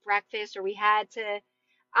to eat breakfast or we had to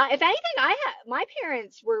if anything, my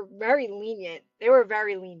parents were very lenient. They were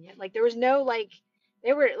very lenient. Like there was no like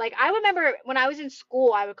they were like I remember when I was in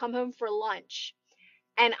school, I would come home for lunch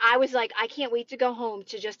and I was like, I can't wait to go home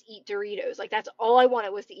to just eat Doritos. Like that's all I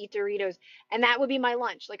wanted was to eat Doritos. And that would be my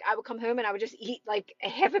lunch. Like I would come home and I would just eat like a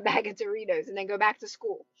half a bag of Doritos and then go back to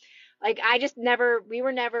school. Like I just never, we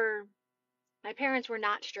were never, my parents were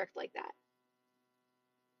not strict like that.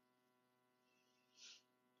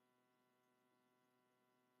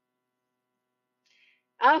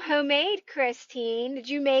 Oh, homemade, Christine. Did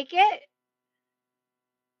you make it?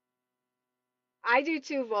 I do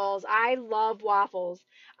too, Vols. I love waffles.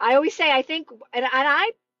 I always say I think, and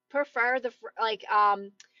I prefer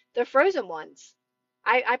the frozen ones.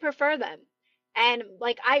 I prefer them. And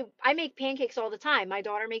like I make pancakes all the time. My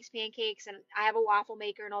daughter makes pancakes, and I have a waffle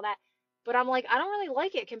maker and all that. But I'm like I don't really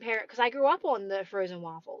like it compared because I grew up on the frozen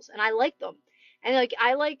waffles and I like them. And like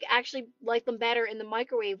I like actually like them better in the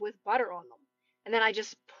microwave with butter on them. And then I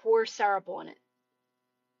just pour syrup on it.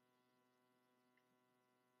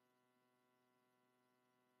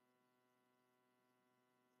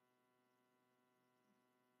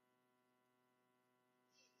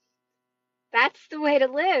 That's the way to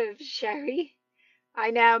live, Sherry.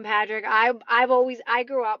 I know, Patrick. I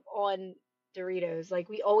grew up on Doritos. Like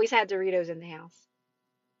we always had Doritos in the house.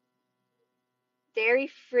 Dairy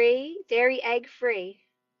free, dairy egg free.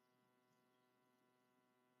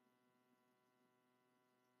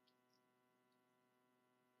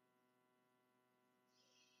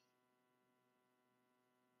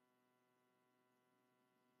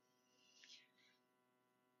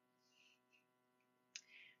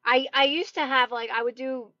 I used to have like I would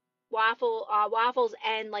do waffles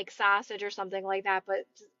and like sausage or something like that, but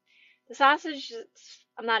the sausage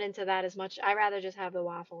I'm not into that as much. I rather just have the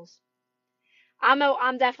waffles.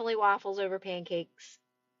 I'm definitely waffles over pancakes.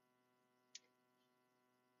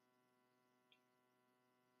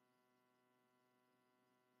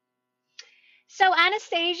 So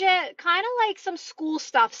Anastasia, kind of like some school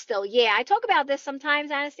stuff still. Yeah, I talk about this sometimes,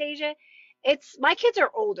 Anastasia. It's my kids are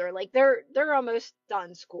older, like they're almost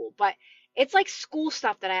done school, but it's like school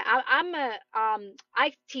stuff that I'm a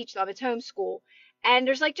I teach them. It's homeschool, and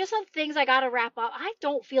there's like just some things I gotta wrap up. I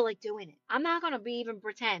don't feel like doing it. I'm not gonna be even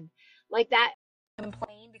pretend like that.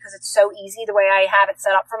 Complain because it's so easy the way I have it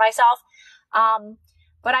set up for myself. Um,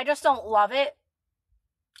 but I just don't love it.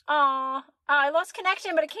 I lost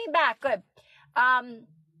connection, but it came back. Good. Um,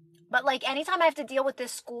 but like anytime I have to deal with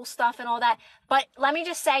this school stuff and all that, but let me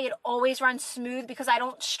just say it always runs smooth because I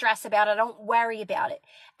don't stress about it. I don't worry about it.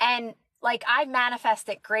 And like I manifest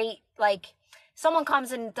it great. Like someone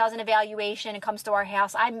comes and does an evaluation and comes to our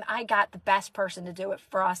house. I got the best person to do it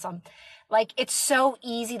for us. Like it's so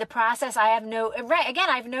easy the process. I have no right again.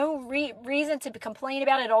 I have no reason to complain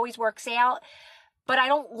about it. It always works out. But I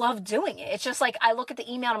don't love doing it. It's just like I look at the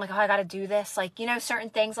email and I'm like, oh, I got to do this. Like, you know,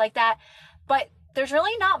 certain things like that. But there's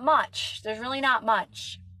really not much. There's really not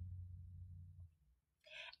much.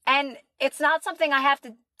 And it's not something I have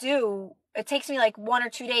to do. It takes me like 1 or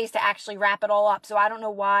 2 days to actually wrap it all up. So I don't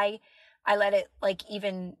know why I let it like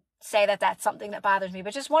even say that that's something that bothers me.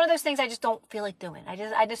 But just one of those things I just don't feel like doing.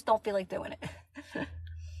 I just don't feel like doing it.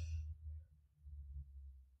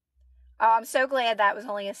 Oh, I'm so glad that was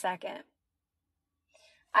only a second.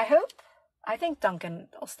 I think Dunkin'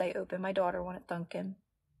 will stay open. My daughter wanted Dunkin'.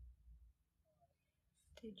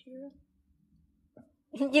 Did you?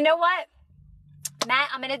 You know what?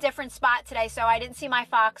 Matt, I'm in a different spot today, so I didn't see my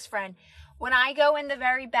fox friend. When I go in the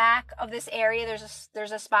very back of this area,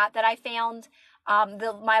 there's a spot that I found.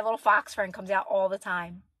 My little fox friend comes out all the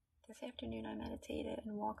time. This afternoon, I meditated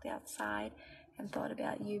and walked outside and thought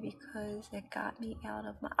about you because it got me out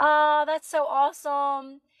of my. Oh, that's so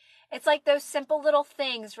awesome! It's like those simple little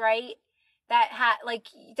things, right? That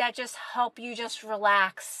just help you just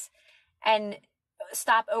relax and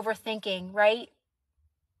stop overthinking, right?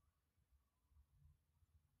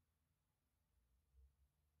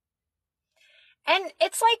 And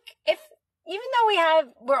it's like if even though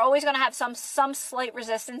we're always going to have some slight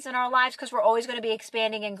resistance in our lives because we're always going to be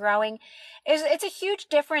expanding and growing, it's a huge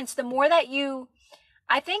difference the more that you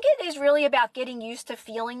I think it is really about getting used to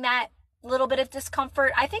feeling that little bit of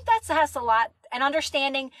discomfort. I think that has a lot and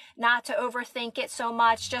understanding not to overthink it so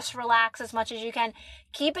much. Just relax as much as you can.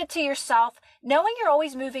 Keep it to yourself, knowing you're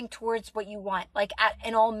always moving towards what you want, like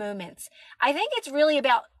in all moments. I think it's really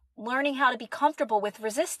about learning how to be comfortable with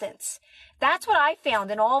resistance. That's what I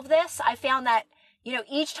found in all of this. I found that, you know,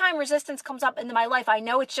 each time resistance comes up into my life, I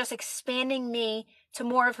know it's just expanding me to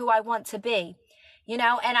more of who I want to be, you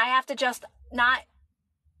know, and I have to just not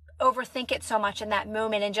overthink it so much in that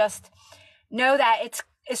moment and just know that it's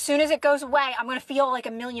as soon as it goes away, I'm going to feel like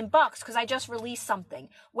 $1,000,000 because I just released something.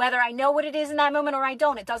 Whether I know what it is in that moment or I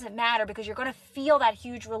don't, it doesn't matter because you're going to feel that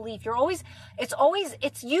huge relief.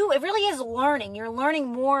 It's you. It really is learning. You're learning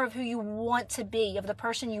more of who you want to be, of the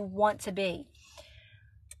person you want to be.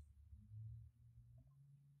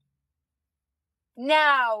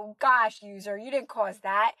 No, gosh, user, you didn't cause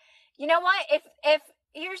that. You know what? If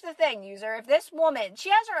here's the thing, user, if this woman, she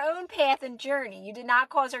has her own path and journey. You did not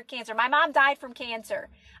cause her cancer. My mom died from cancer.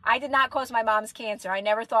 I did not cause my mom's cancer. I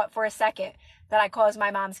never thought for a second that I caused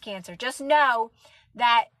my mom's cancer. Just know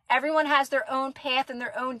that everyone has their own path and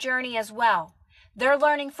their own journey as well. They're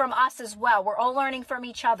learning from us as well. We're all learning from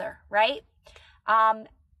each other, right? Um,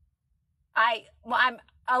 I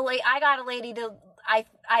got a lady to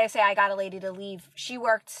I got a lady to leave. She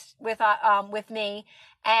worked with me,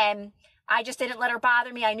 and I just didn't let her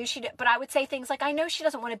bother me. I knew she did, but I would say things like, I know she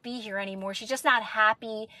doesn't want to be here anymore. She's just not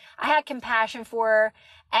happy. I had compassion for her,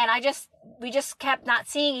 and we just kept not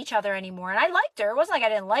seeing each other anymore. And I liked her. It wasn't like I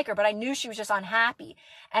didn't like her, but I knew she was just unhappy.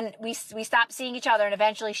 And we stopped seeing each other, and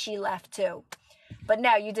eventually she left too. But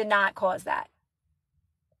no, you did not cause that.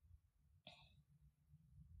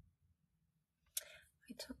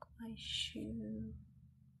 I took my shoe.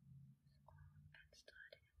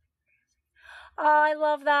 Oh, I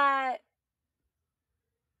love that.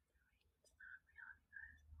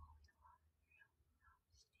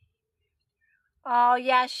 Oh,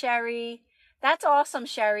 yeah, Sherry. That's awesome,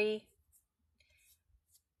 Sherry.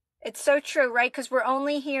 It's so true, right? Because we're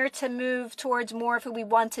only here to move towards more of who we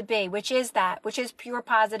want to be, which is pure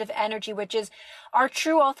positive energy, which is our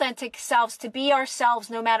true authentic selves, to be ourselves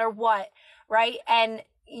no matter what, right? And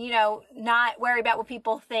not worry about what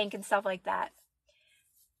people think and stuff like that.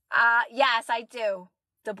 Yes, I do.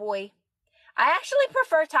 The boy. I actually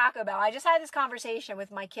prefer Taco Bell. I just had this conversation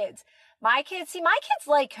with my kids. My kids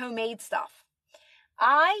like homemade stuff.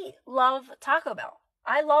 I love Taco Bell.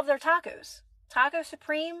 I love their tacos. Taco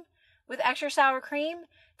Supreme with extra sour cream.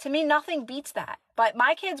 To me, nothing beats that. But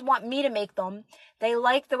my kids want me to make them. They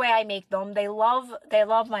like the way I make them. They love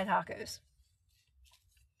my tacos.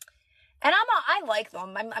 And I like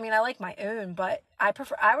them. I like my own, but I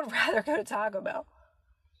would rather go to Taco Bell.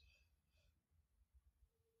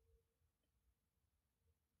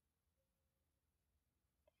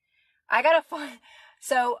 I gotta find.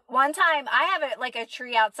 So one time I have a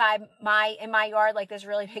tree outside in my yard, like this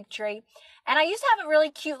really big tree. And I used to have a really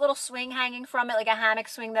cute little swing hanging from it, like a hammock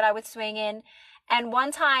swing that I would swing in. And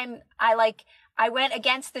one time I went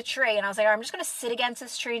against the tree and I was like, I'm just going to sit against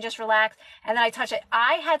this tree and just relax. And then I touched it.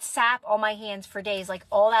 I had sap on my hands for days, like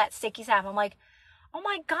all that sticky sap. I'm like, oh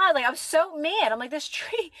my God, like I was so mad. I'm like, this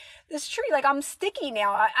tree, like I'm sticky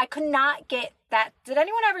now. I could not get that. Did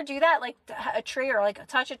anyone ever do that? Like a tree or like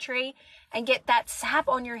touch a tree and get that sap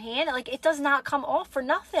on your hand? Like it does not come off for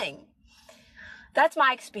nothing. That's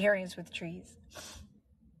my experience with trees.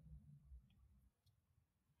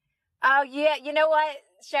 Oh yeah, you know what,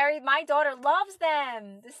 Sherry? My daughter loves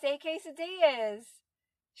them. The steak quesadillas.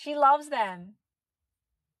 She loves them.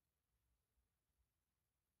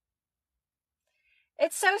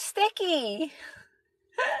 It's so sticky.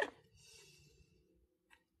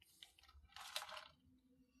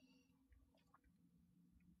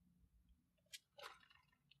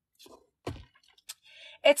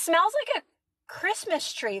 It smells like a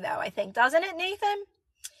Christmas tree, though, I think. Doesn't it, Nathan?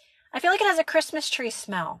 I feel like it has a Christmas tree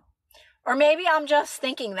smell. Or maybe I'm just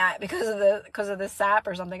thinking that because of the sap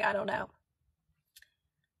or something. I don't know.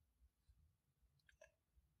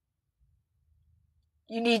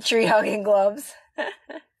 You need tree hugging gloves.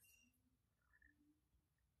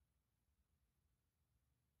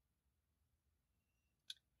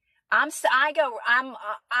 I'm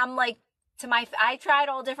like I tried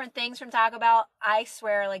all different things from Taco Bell. I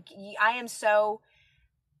swear, like I am so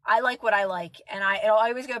I like what I like, and it'll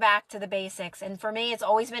always go back to the basics. And for me, it's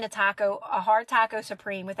always been a hard taco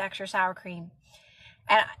supreme with extra sour cream,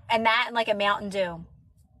 and that and like a Mountain Dew.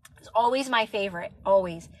 It's always my favorite,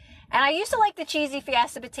 always. And I used to like the cheesy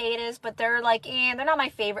Fiesta potatoes, but they're not my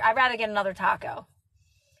favorite. I'd rather get another taco.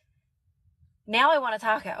 Now I want a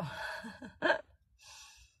taco.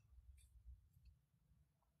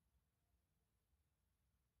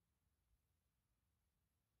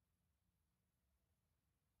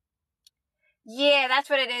 Yeah, that's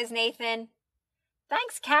what it is, Nathan.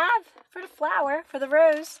 Thanks, Cav, for the flower, for the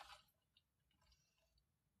rose.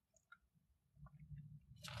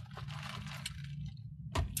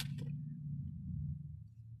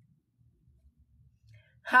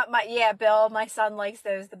 Yeah, Bill, my son likes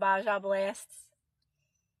those, the Baja Blasts.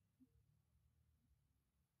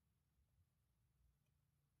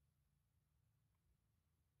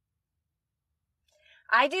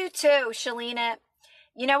 I do too, Shalina.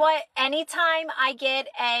 You know what? Anytime I get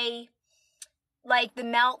like the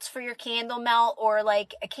melts for your candle melt or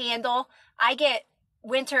like a candle, I get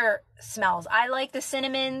winter smells. I like the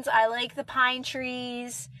cinnamons. I like the pine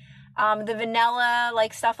trees, the vanilla,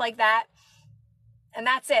 like stuff like that. And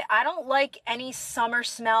that's it. I don't like any summer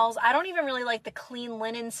smells. I don't even really like the clean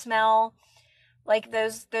linen smell. Like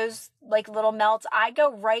those like little melts. I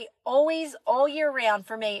go right always all year round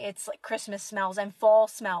for me. It's like Christmas smells and fall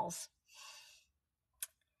smells.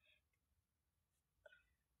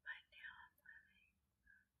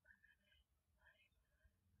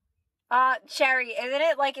 Cherry, isn't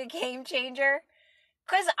it like a game changer?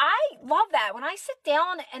 Cause I love that when I sit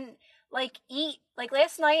down and like eat. Like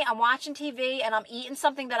last night, I'm watching TV and I'm eating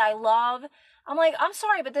something that I love. I'm like, I'm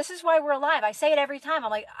sorry, but this is why we're alive. I say it every time.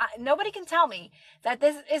 I'm like, nobody can tell me that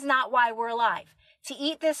this is not why we're alive. To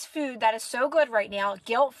eat this food that is so good right now,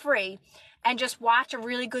 guilt free, and just watch a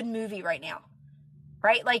really good movie right now.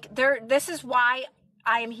 Right? Like this is why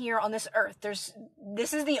I am here on this earth.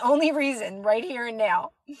 This is the only reason right here and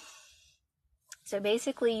now. So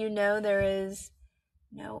basically, there is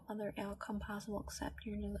no other outcome possible except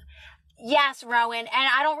your new. Yes, Rowan, and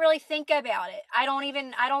I don't really think about it. I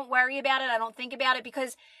don't worry about it. I don't think about it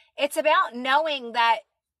because it's about knowing that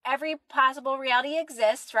every possible reality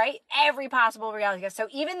exists, right? Every possible reality exists. So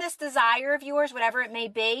even this desire of yours, whatever it may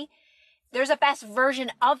be, there's a best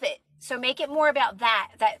version of it. So make it more about that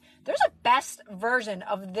there's a best version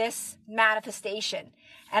of this manifestation.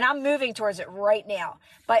 And I'm moving towards it right now.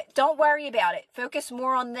 But don't worry about it. Focus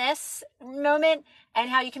more on this moment and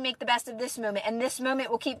how you can make the best of this moment. And this moment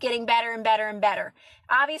will keep getting better and better and better.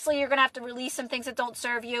 Obviously, you're going to have to release some things that don't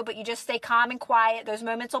serve you, but you just stay calm and quiet. Those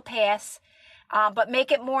moments will pass. But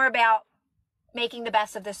make it more about making the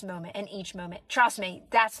best of this moment and each moment. Trust me,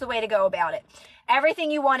 that's the way to go about it. Everything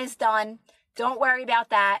you want is done. Don't worry about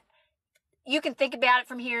that. You can think about it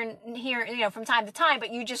from here and here, from time to time,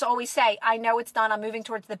 but you just always say, I know it's done. I'm moving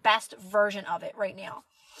towards the best version of it right now.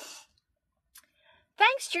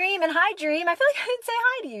 Thanks, Dream. And hi, Dream. I feel like I didn't say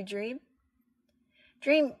hi to you, Dream.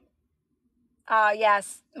 Dream.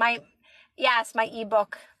 Yes, my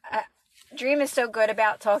ebook. Dream is so good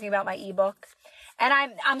about talking about my ebook. And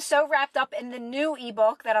I'm so wrapped up in the new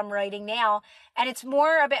ebook that I'm writing now. And it's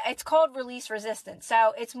called Release Resistance.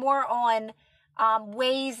 So it's more on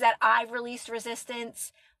ways that I've released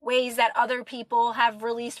resistance, ways that other people have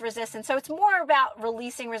released resistance. So it's more about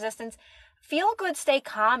releasing resistance. Feel Good, Stay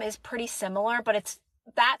Calm is pretty similar, but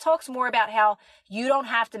that talks more about how you don't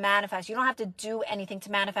have to manifest. You don't have to do anything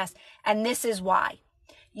to manifest. And this is why.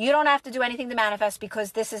 You don't have to do anything to manifest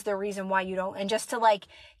because this is the reason why you don't. And just to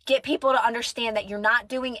get people to understand that you're not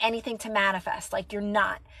doing anything to manifest. You're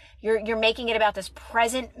not. You're making it about this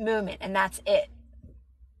present moment, and that's it.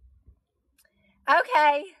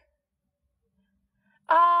 Okay.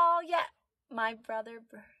 Oh, yeah. My brother.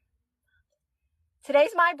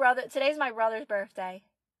 Today's my brother's birthday.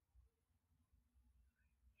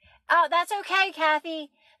 Oh, that's okay, Kathy.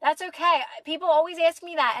 That's okay. People always ask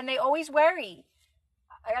me that, and they always worry.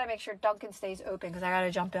 I gotta make sure Duncan stays open because I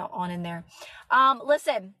gotta jump on in there.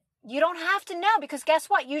 Listen, you don't have to know because guess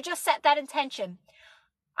what? You just set that intention.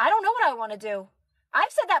 I don't know what I want to do.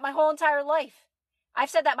 I've said that my whole entire life. I've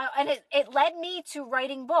said that and it led me to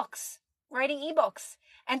writing books, writing ebooks,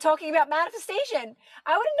 and talking about manifestation.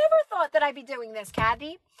 I would have never thought that I'd be doing this,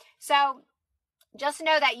 Kathy. So just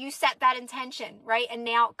know that you set that intention, right? And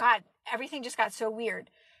now, God, everything just got so weird,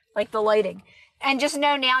 like the lighting. And just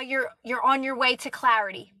know now you're on your way to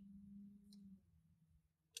clarity.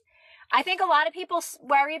 I think a lot of people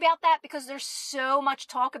worry about that because there's so much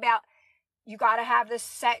talk about you got to have this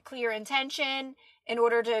set clear intention in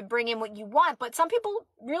order to bring in what you want. But some people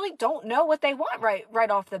really don't know what they want right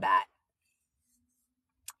off the bat.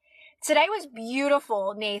 Today was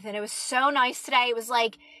beautiful, Nathan. It was so nice today. It was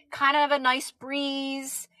kind of a nice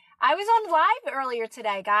breeze. I was on live earlier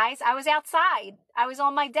today, guys. I was outside. I was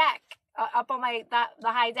on my deck. Up on the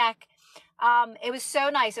high deck. It was so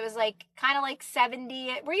nice. It was kind of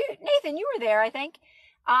 70. Were you, Nathan? You were there, I think.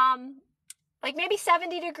 Maybe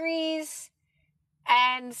 70 degrees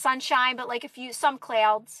and sunshine, but some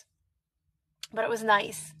clouds. But it was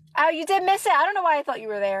nice. Oh, you did miss it. I don't know why I thought you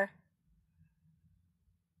were there.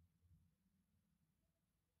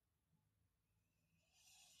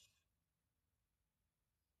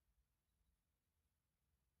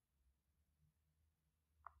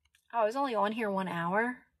 Oh, I was only on here 1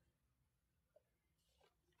 hour.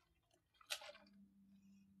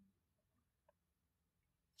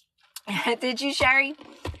 Did you, Sherry?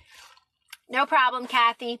 No problem,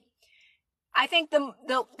 Kathy. I think the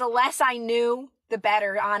less I knew, the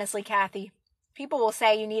better, honestly, Kathy. People will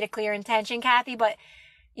say you need a clear intention, Kathy, but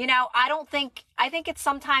I think it's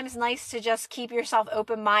sometimes nice to just keep yourself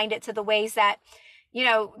open-minded to the ways that,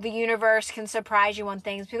 the universe can surprise you on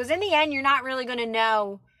things, because in the end, you're not really going to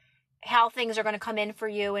know how things are going to come in for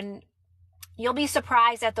you, and you'll be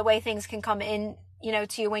surprised at the way things can come in,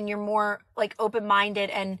 to you when you're more open-minded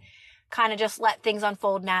and kind of just let things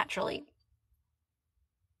unfold naturally.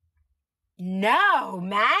 No,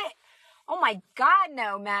 Matt. Oh my God,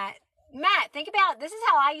 no, Matt. Matt, think about it. This is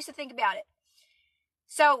how I used to think about it.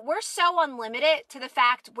 So we're so unlimited to the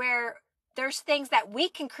fact where there's things that we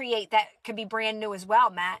can create that could be brand new as well,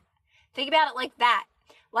 Matt. Think about it like that.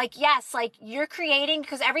 Yes, you're creating,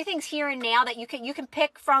 because everything's here and now, that you can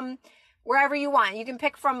pick from wherever you want. You can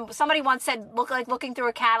pick from, somebody once said, looking through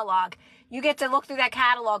a catalog. You get to look through that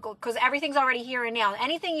catalog because everything's already here and now.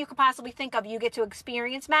 Anything you could possibly think of, you get to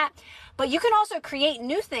experience, Matt. But you can also create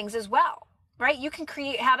new things as well, right? You can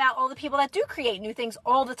create, how about all the people that do create new things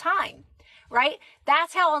all the time, right?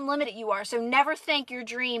 That's how unlimited you are. So never think your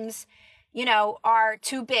dreams, are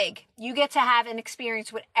too big. You get to have and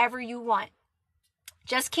experience whatever you want.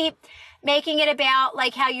 Just keep making it about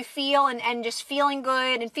how you feel and just feeling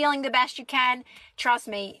good and feeling the best you can. Trust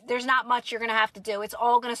me, there's not much you're going to have to do. It's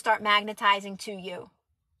all going to start magnetizing to you.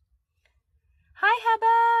 Hi,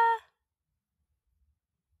 Heba.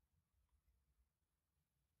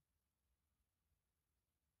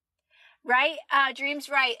 Right? Dream's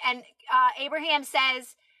right. And Abraham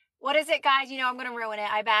says, what is it, guys? You know, I'm going to ruin it.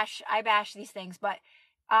 I bash these things, but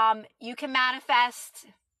you can manifest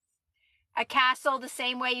a castle the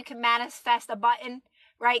same way you can manifest a button,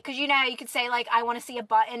 right? Because you know, you could say like, I want to see a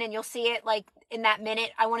button, and you'll see it like in that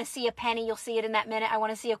minute. I want to see a penny, you'll see it in that minute. I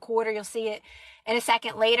want to see a quarter, you'll see it in a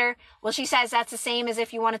second later. Well, she says that's the same as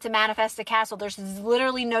if you wanted to manifest a castle. There's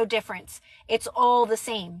literally no difference. It's all the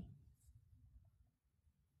same.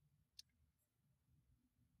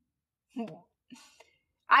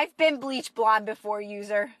 I've been bleach blonde before,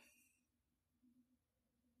 user.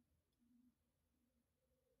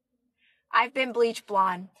 I've been bleach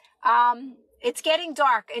blonde. It's getting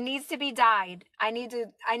dark. It needs to be dyed. I need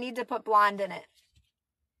to put blonde in it.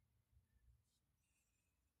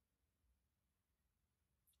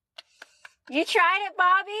 You tried it,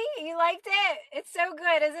 Bobby? You liked it? It's so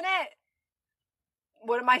good, isn't it?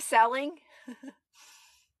 What am I selling?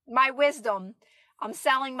 My wisdom. I'm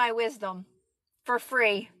selling my wisdom for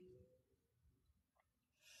free.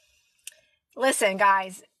 Listen,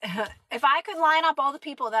 guys, if I could line up all the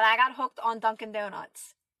people that I got hooked on Dunkin'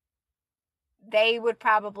 Donuts, they would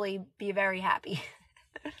probably be very happy.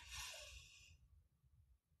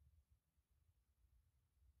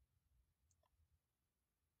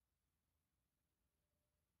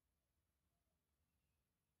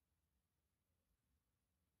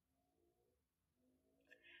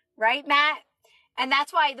 Right, Matt? And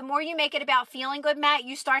that's why the more you make it about feeling good, Matt,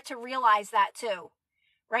 you start to realize that too.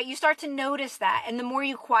 Right? You start to notice that. And the more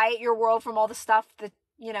you quiet your world from all the stuff that,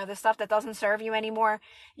 you know, the stuff that doesn't serve you anymore,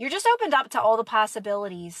 you're just opened up to all the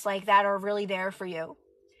possibilities like that are really there for you.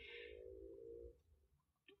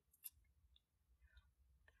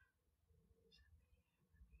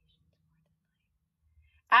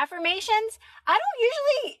 Affirmations? I don't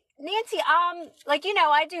usually, Nancy, like, you know,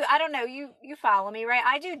 I don't know, you follow me, right?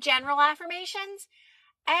 I do general affirmations,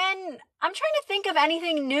 and I'm trying to think of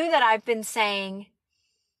anything new that I've been saying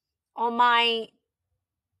on my,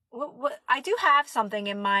 what I do have something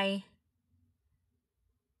in my,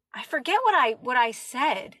 I forget what I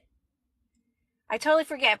said. I totally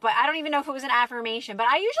forget, but I don't even know if it was an affirmation, but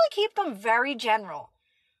I usually keep them very general.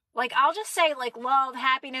 Like, I'll just say, like, love,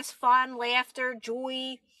 happiness, fun, laughter,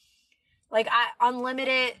 joy, like,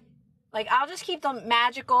 unlimited. Like, I'll just keep them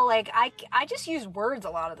magical. Like, I just use words a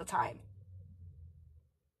lot of the time.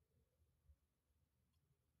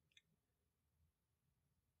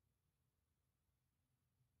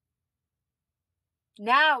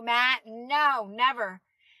 No, Matt, no, never.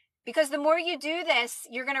 Because the more you do this,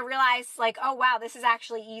 you're going to realize, like, oh, wow, this is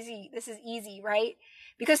actually easy. This is easy, right?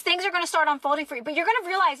 Because things are going to start unfolding for you. But you're going to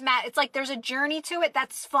realize, Matt, it's like there's a journey to it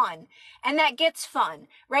that's fun. And that gets fun,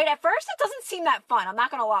 right? At first, it doesn't seem that fun. I'm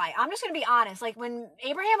not going to lie. I'm just going to be honest. Like, when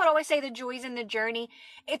Abraham would always say the joys in the journey,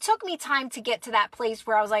 it took me time to get to that place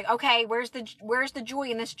where I was like, okay, where's the joy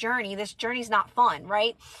in this journey? This journey's not fun,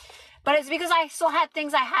 right? But it's because I still had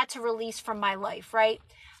things I had to release from my life, right?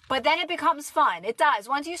 But then it becomes fun. It does.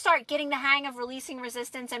 Once you start getting the hang of releasing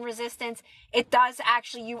resistance, it does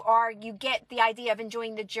actually, you get the idea of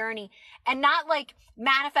enjoying the journey and not like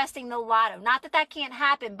manifesting the lotto. Not that that can't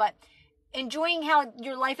happen, but enjoying how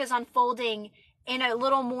your life is unfolding in a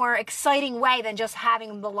little more exciting way than just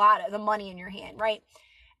having the lotto, the money in your hand, right?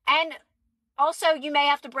 And also, you may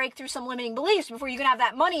have to break through some limiting beliefs before you can have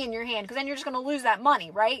that money in your hand, because then you're just going to lose that money,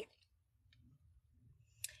 right?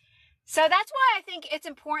 So that's why I think it's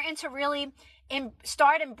important to really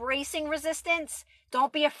start embracing resistance.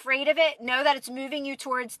 Don't be afraid of it. Know that it's moving you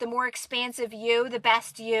towards the more expansive you, the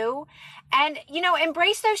best you. And, you know,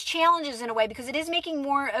 embrace those challenges in a way, because it is making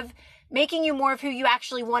you more of who you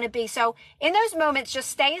actually want to be. So in those moments, just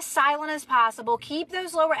stay as silent as possible. Keep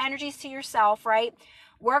those lower energies to yourself, right?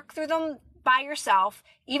 Work through them by yourself,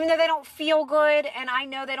 even though they don't feel good. And I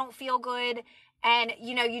know they don't feel good. And,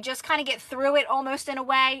 you know, you just kind of get through it almost in a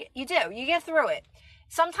way. You get through it.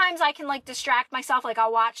 Sometimes I can like distract myself. Like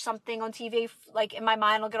I'll watch something on TV, like in my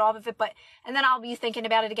mind, I'll get off of it, and then I'll be thinking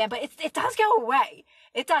about it again, but it does go away.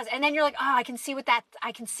 It does. And then you're like, oh, I can see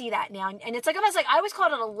that now. And it's like, almost like, I always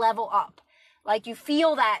called it a level up. Like you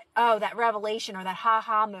feel that, oh, that revelation or that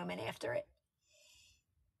ha moment after it.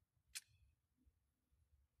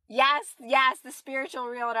 Yes, the spiritual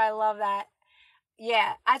realtor. I love that.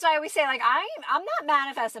 Yeah, that's why I always say, like, I'm not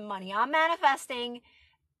manifesting money. I'm manifesting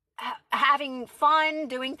having fun,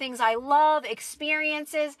 doing things I love,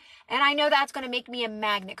 experiences, and I know that's going to make me a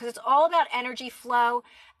magnet, because it's all about energy flow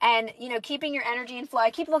and, you know, keeping your energy in flow.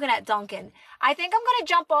 I keep looking at Dunkin'. I think I'm going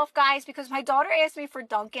to jump off, guys, because my daughter asked me for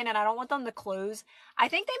Dunkin', and I don't want them to close. I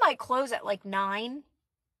think they might close at like 9.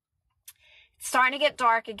 It's starting to get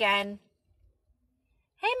dark again.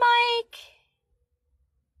 Hey, Mike.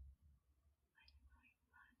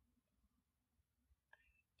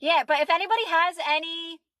 Yeah, but if anybody has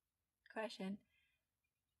any question,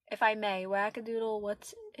 if I may, Wackadoodle,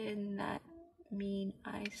 what's in that meme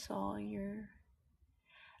I saw your...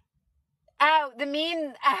 Oh, the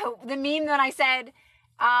meme when I said,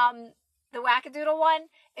 the Wackadoodle one.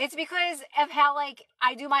 It's because of how, like,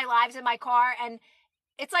 I do my lives in my car, and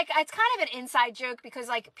it's like, it's kind of an inside joke because,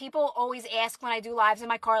 like, people always ask when I do lives in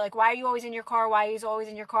my car, like, why are you always in your car? Why are you always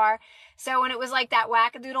in your car? So when it was like that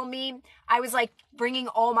Wackadoodle meme, I was like bringing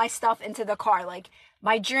all my stuff into the car, like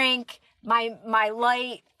my drink, my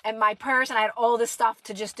light, and my purse, and I had all this stuff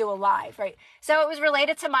to just do a live, right? So it was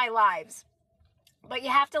related to my lives. But you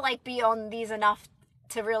have to, like, be on these enough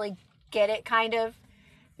to really get it, kind of,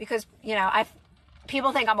 because, you know,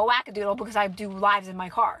 people think I'm a wackadoodle because I do lives in my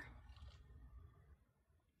car.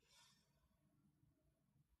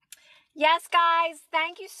 Yes, guys,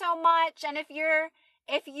 thank you so much. And if you are,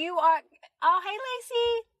 oh, hey,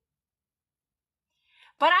 Lacey.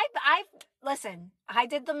 But I listen, I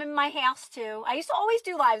did them in my house too. I used to always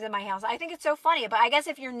do lives in my house. I think it's so funny. But I guess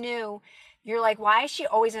if you're new, you're like, why is she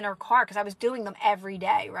always in her car? Because I was doing them every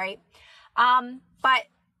day, right? But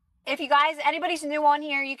if you guys, anybody's new on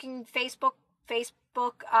here, you can Facebook,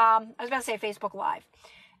 I was about to say Facebook Live,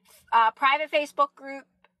 private Facebook group.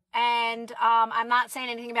 And I'm not saying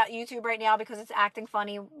anything about YouTube right now because it's acting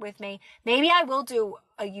funny with me. Maybe I will do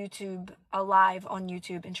a live on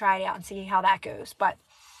YouTube and try it out and see how that goes. But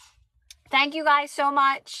thank you guys so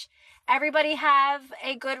much. Everybody have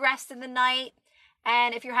a good rest of the night.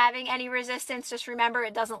 And if you're having any resistance, just remember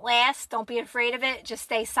it doesn't last. Don't be afraid of it. Just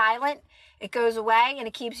stay silent. It goes away and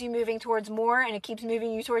it keeps you moving towards more and it keeps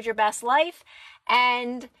moving you towards your best life.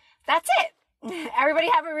 And that's it. Everybody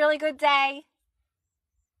have a really good day.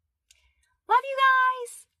 Love you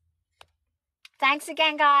guys. Thanks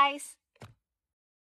again, guys.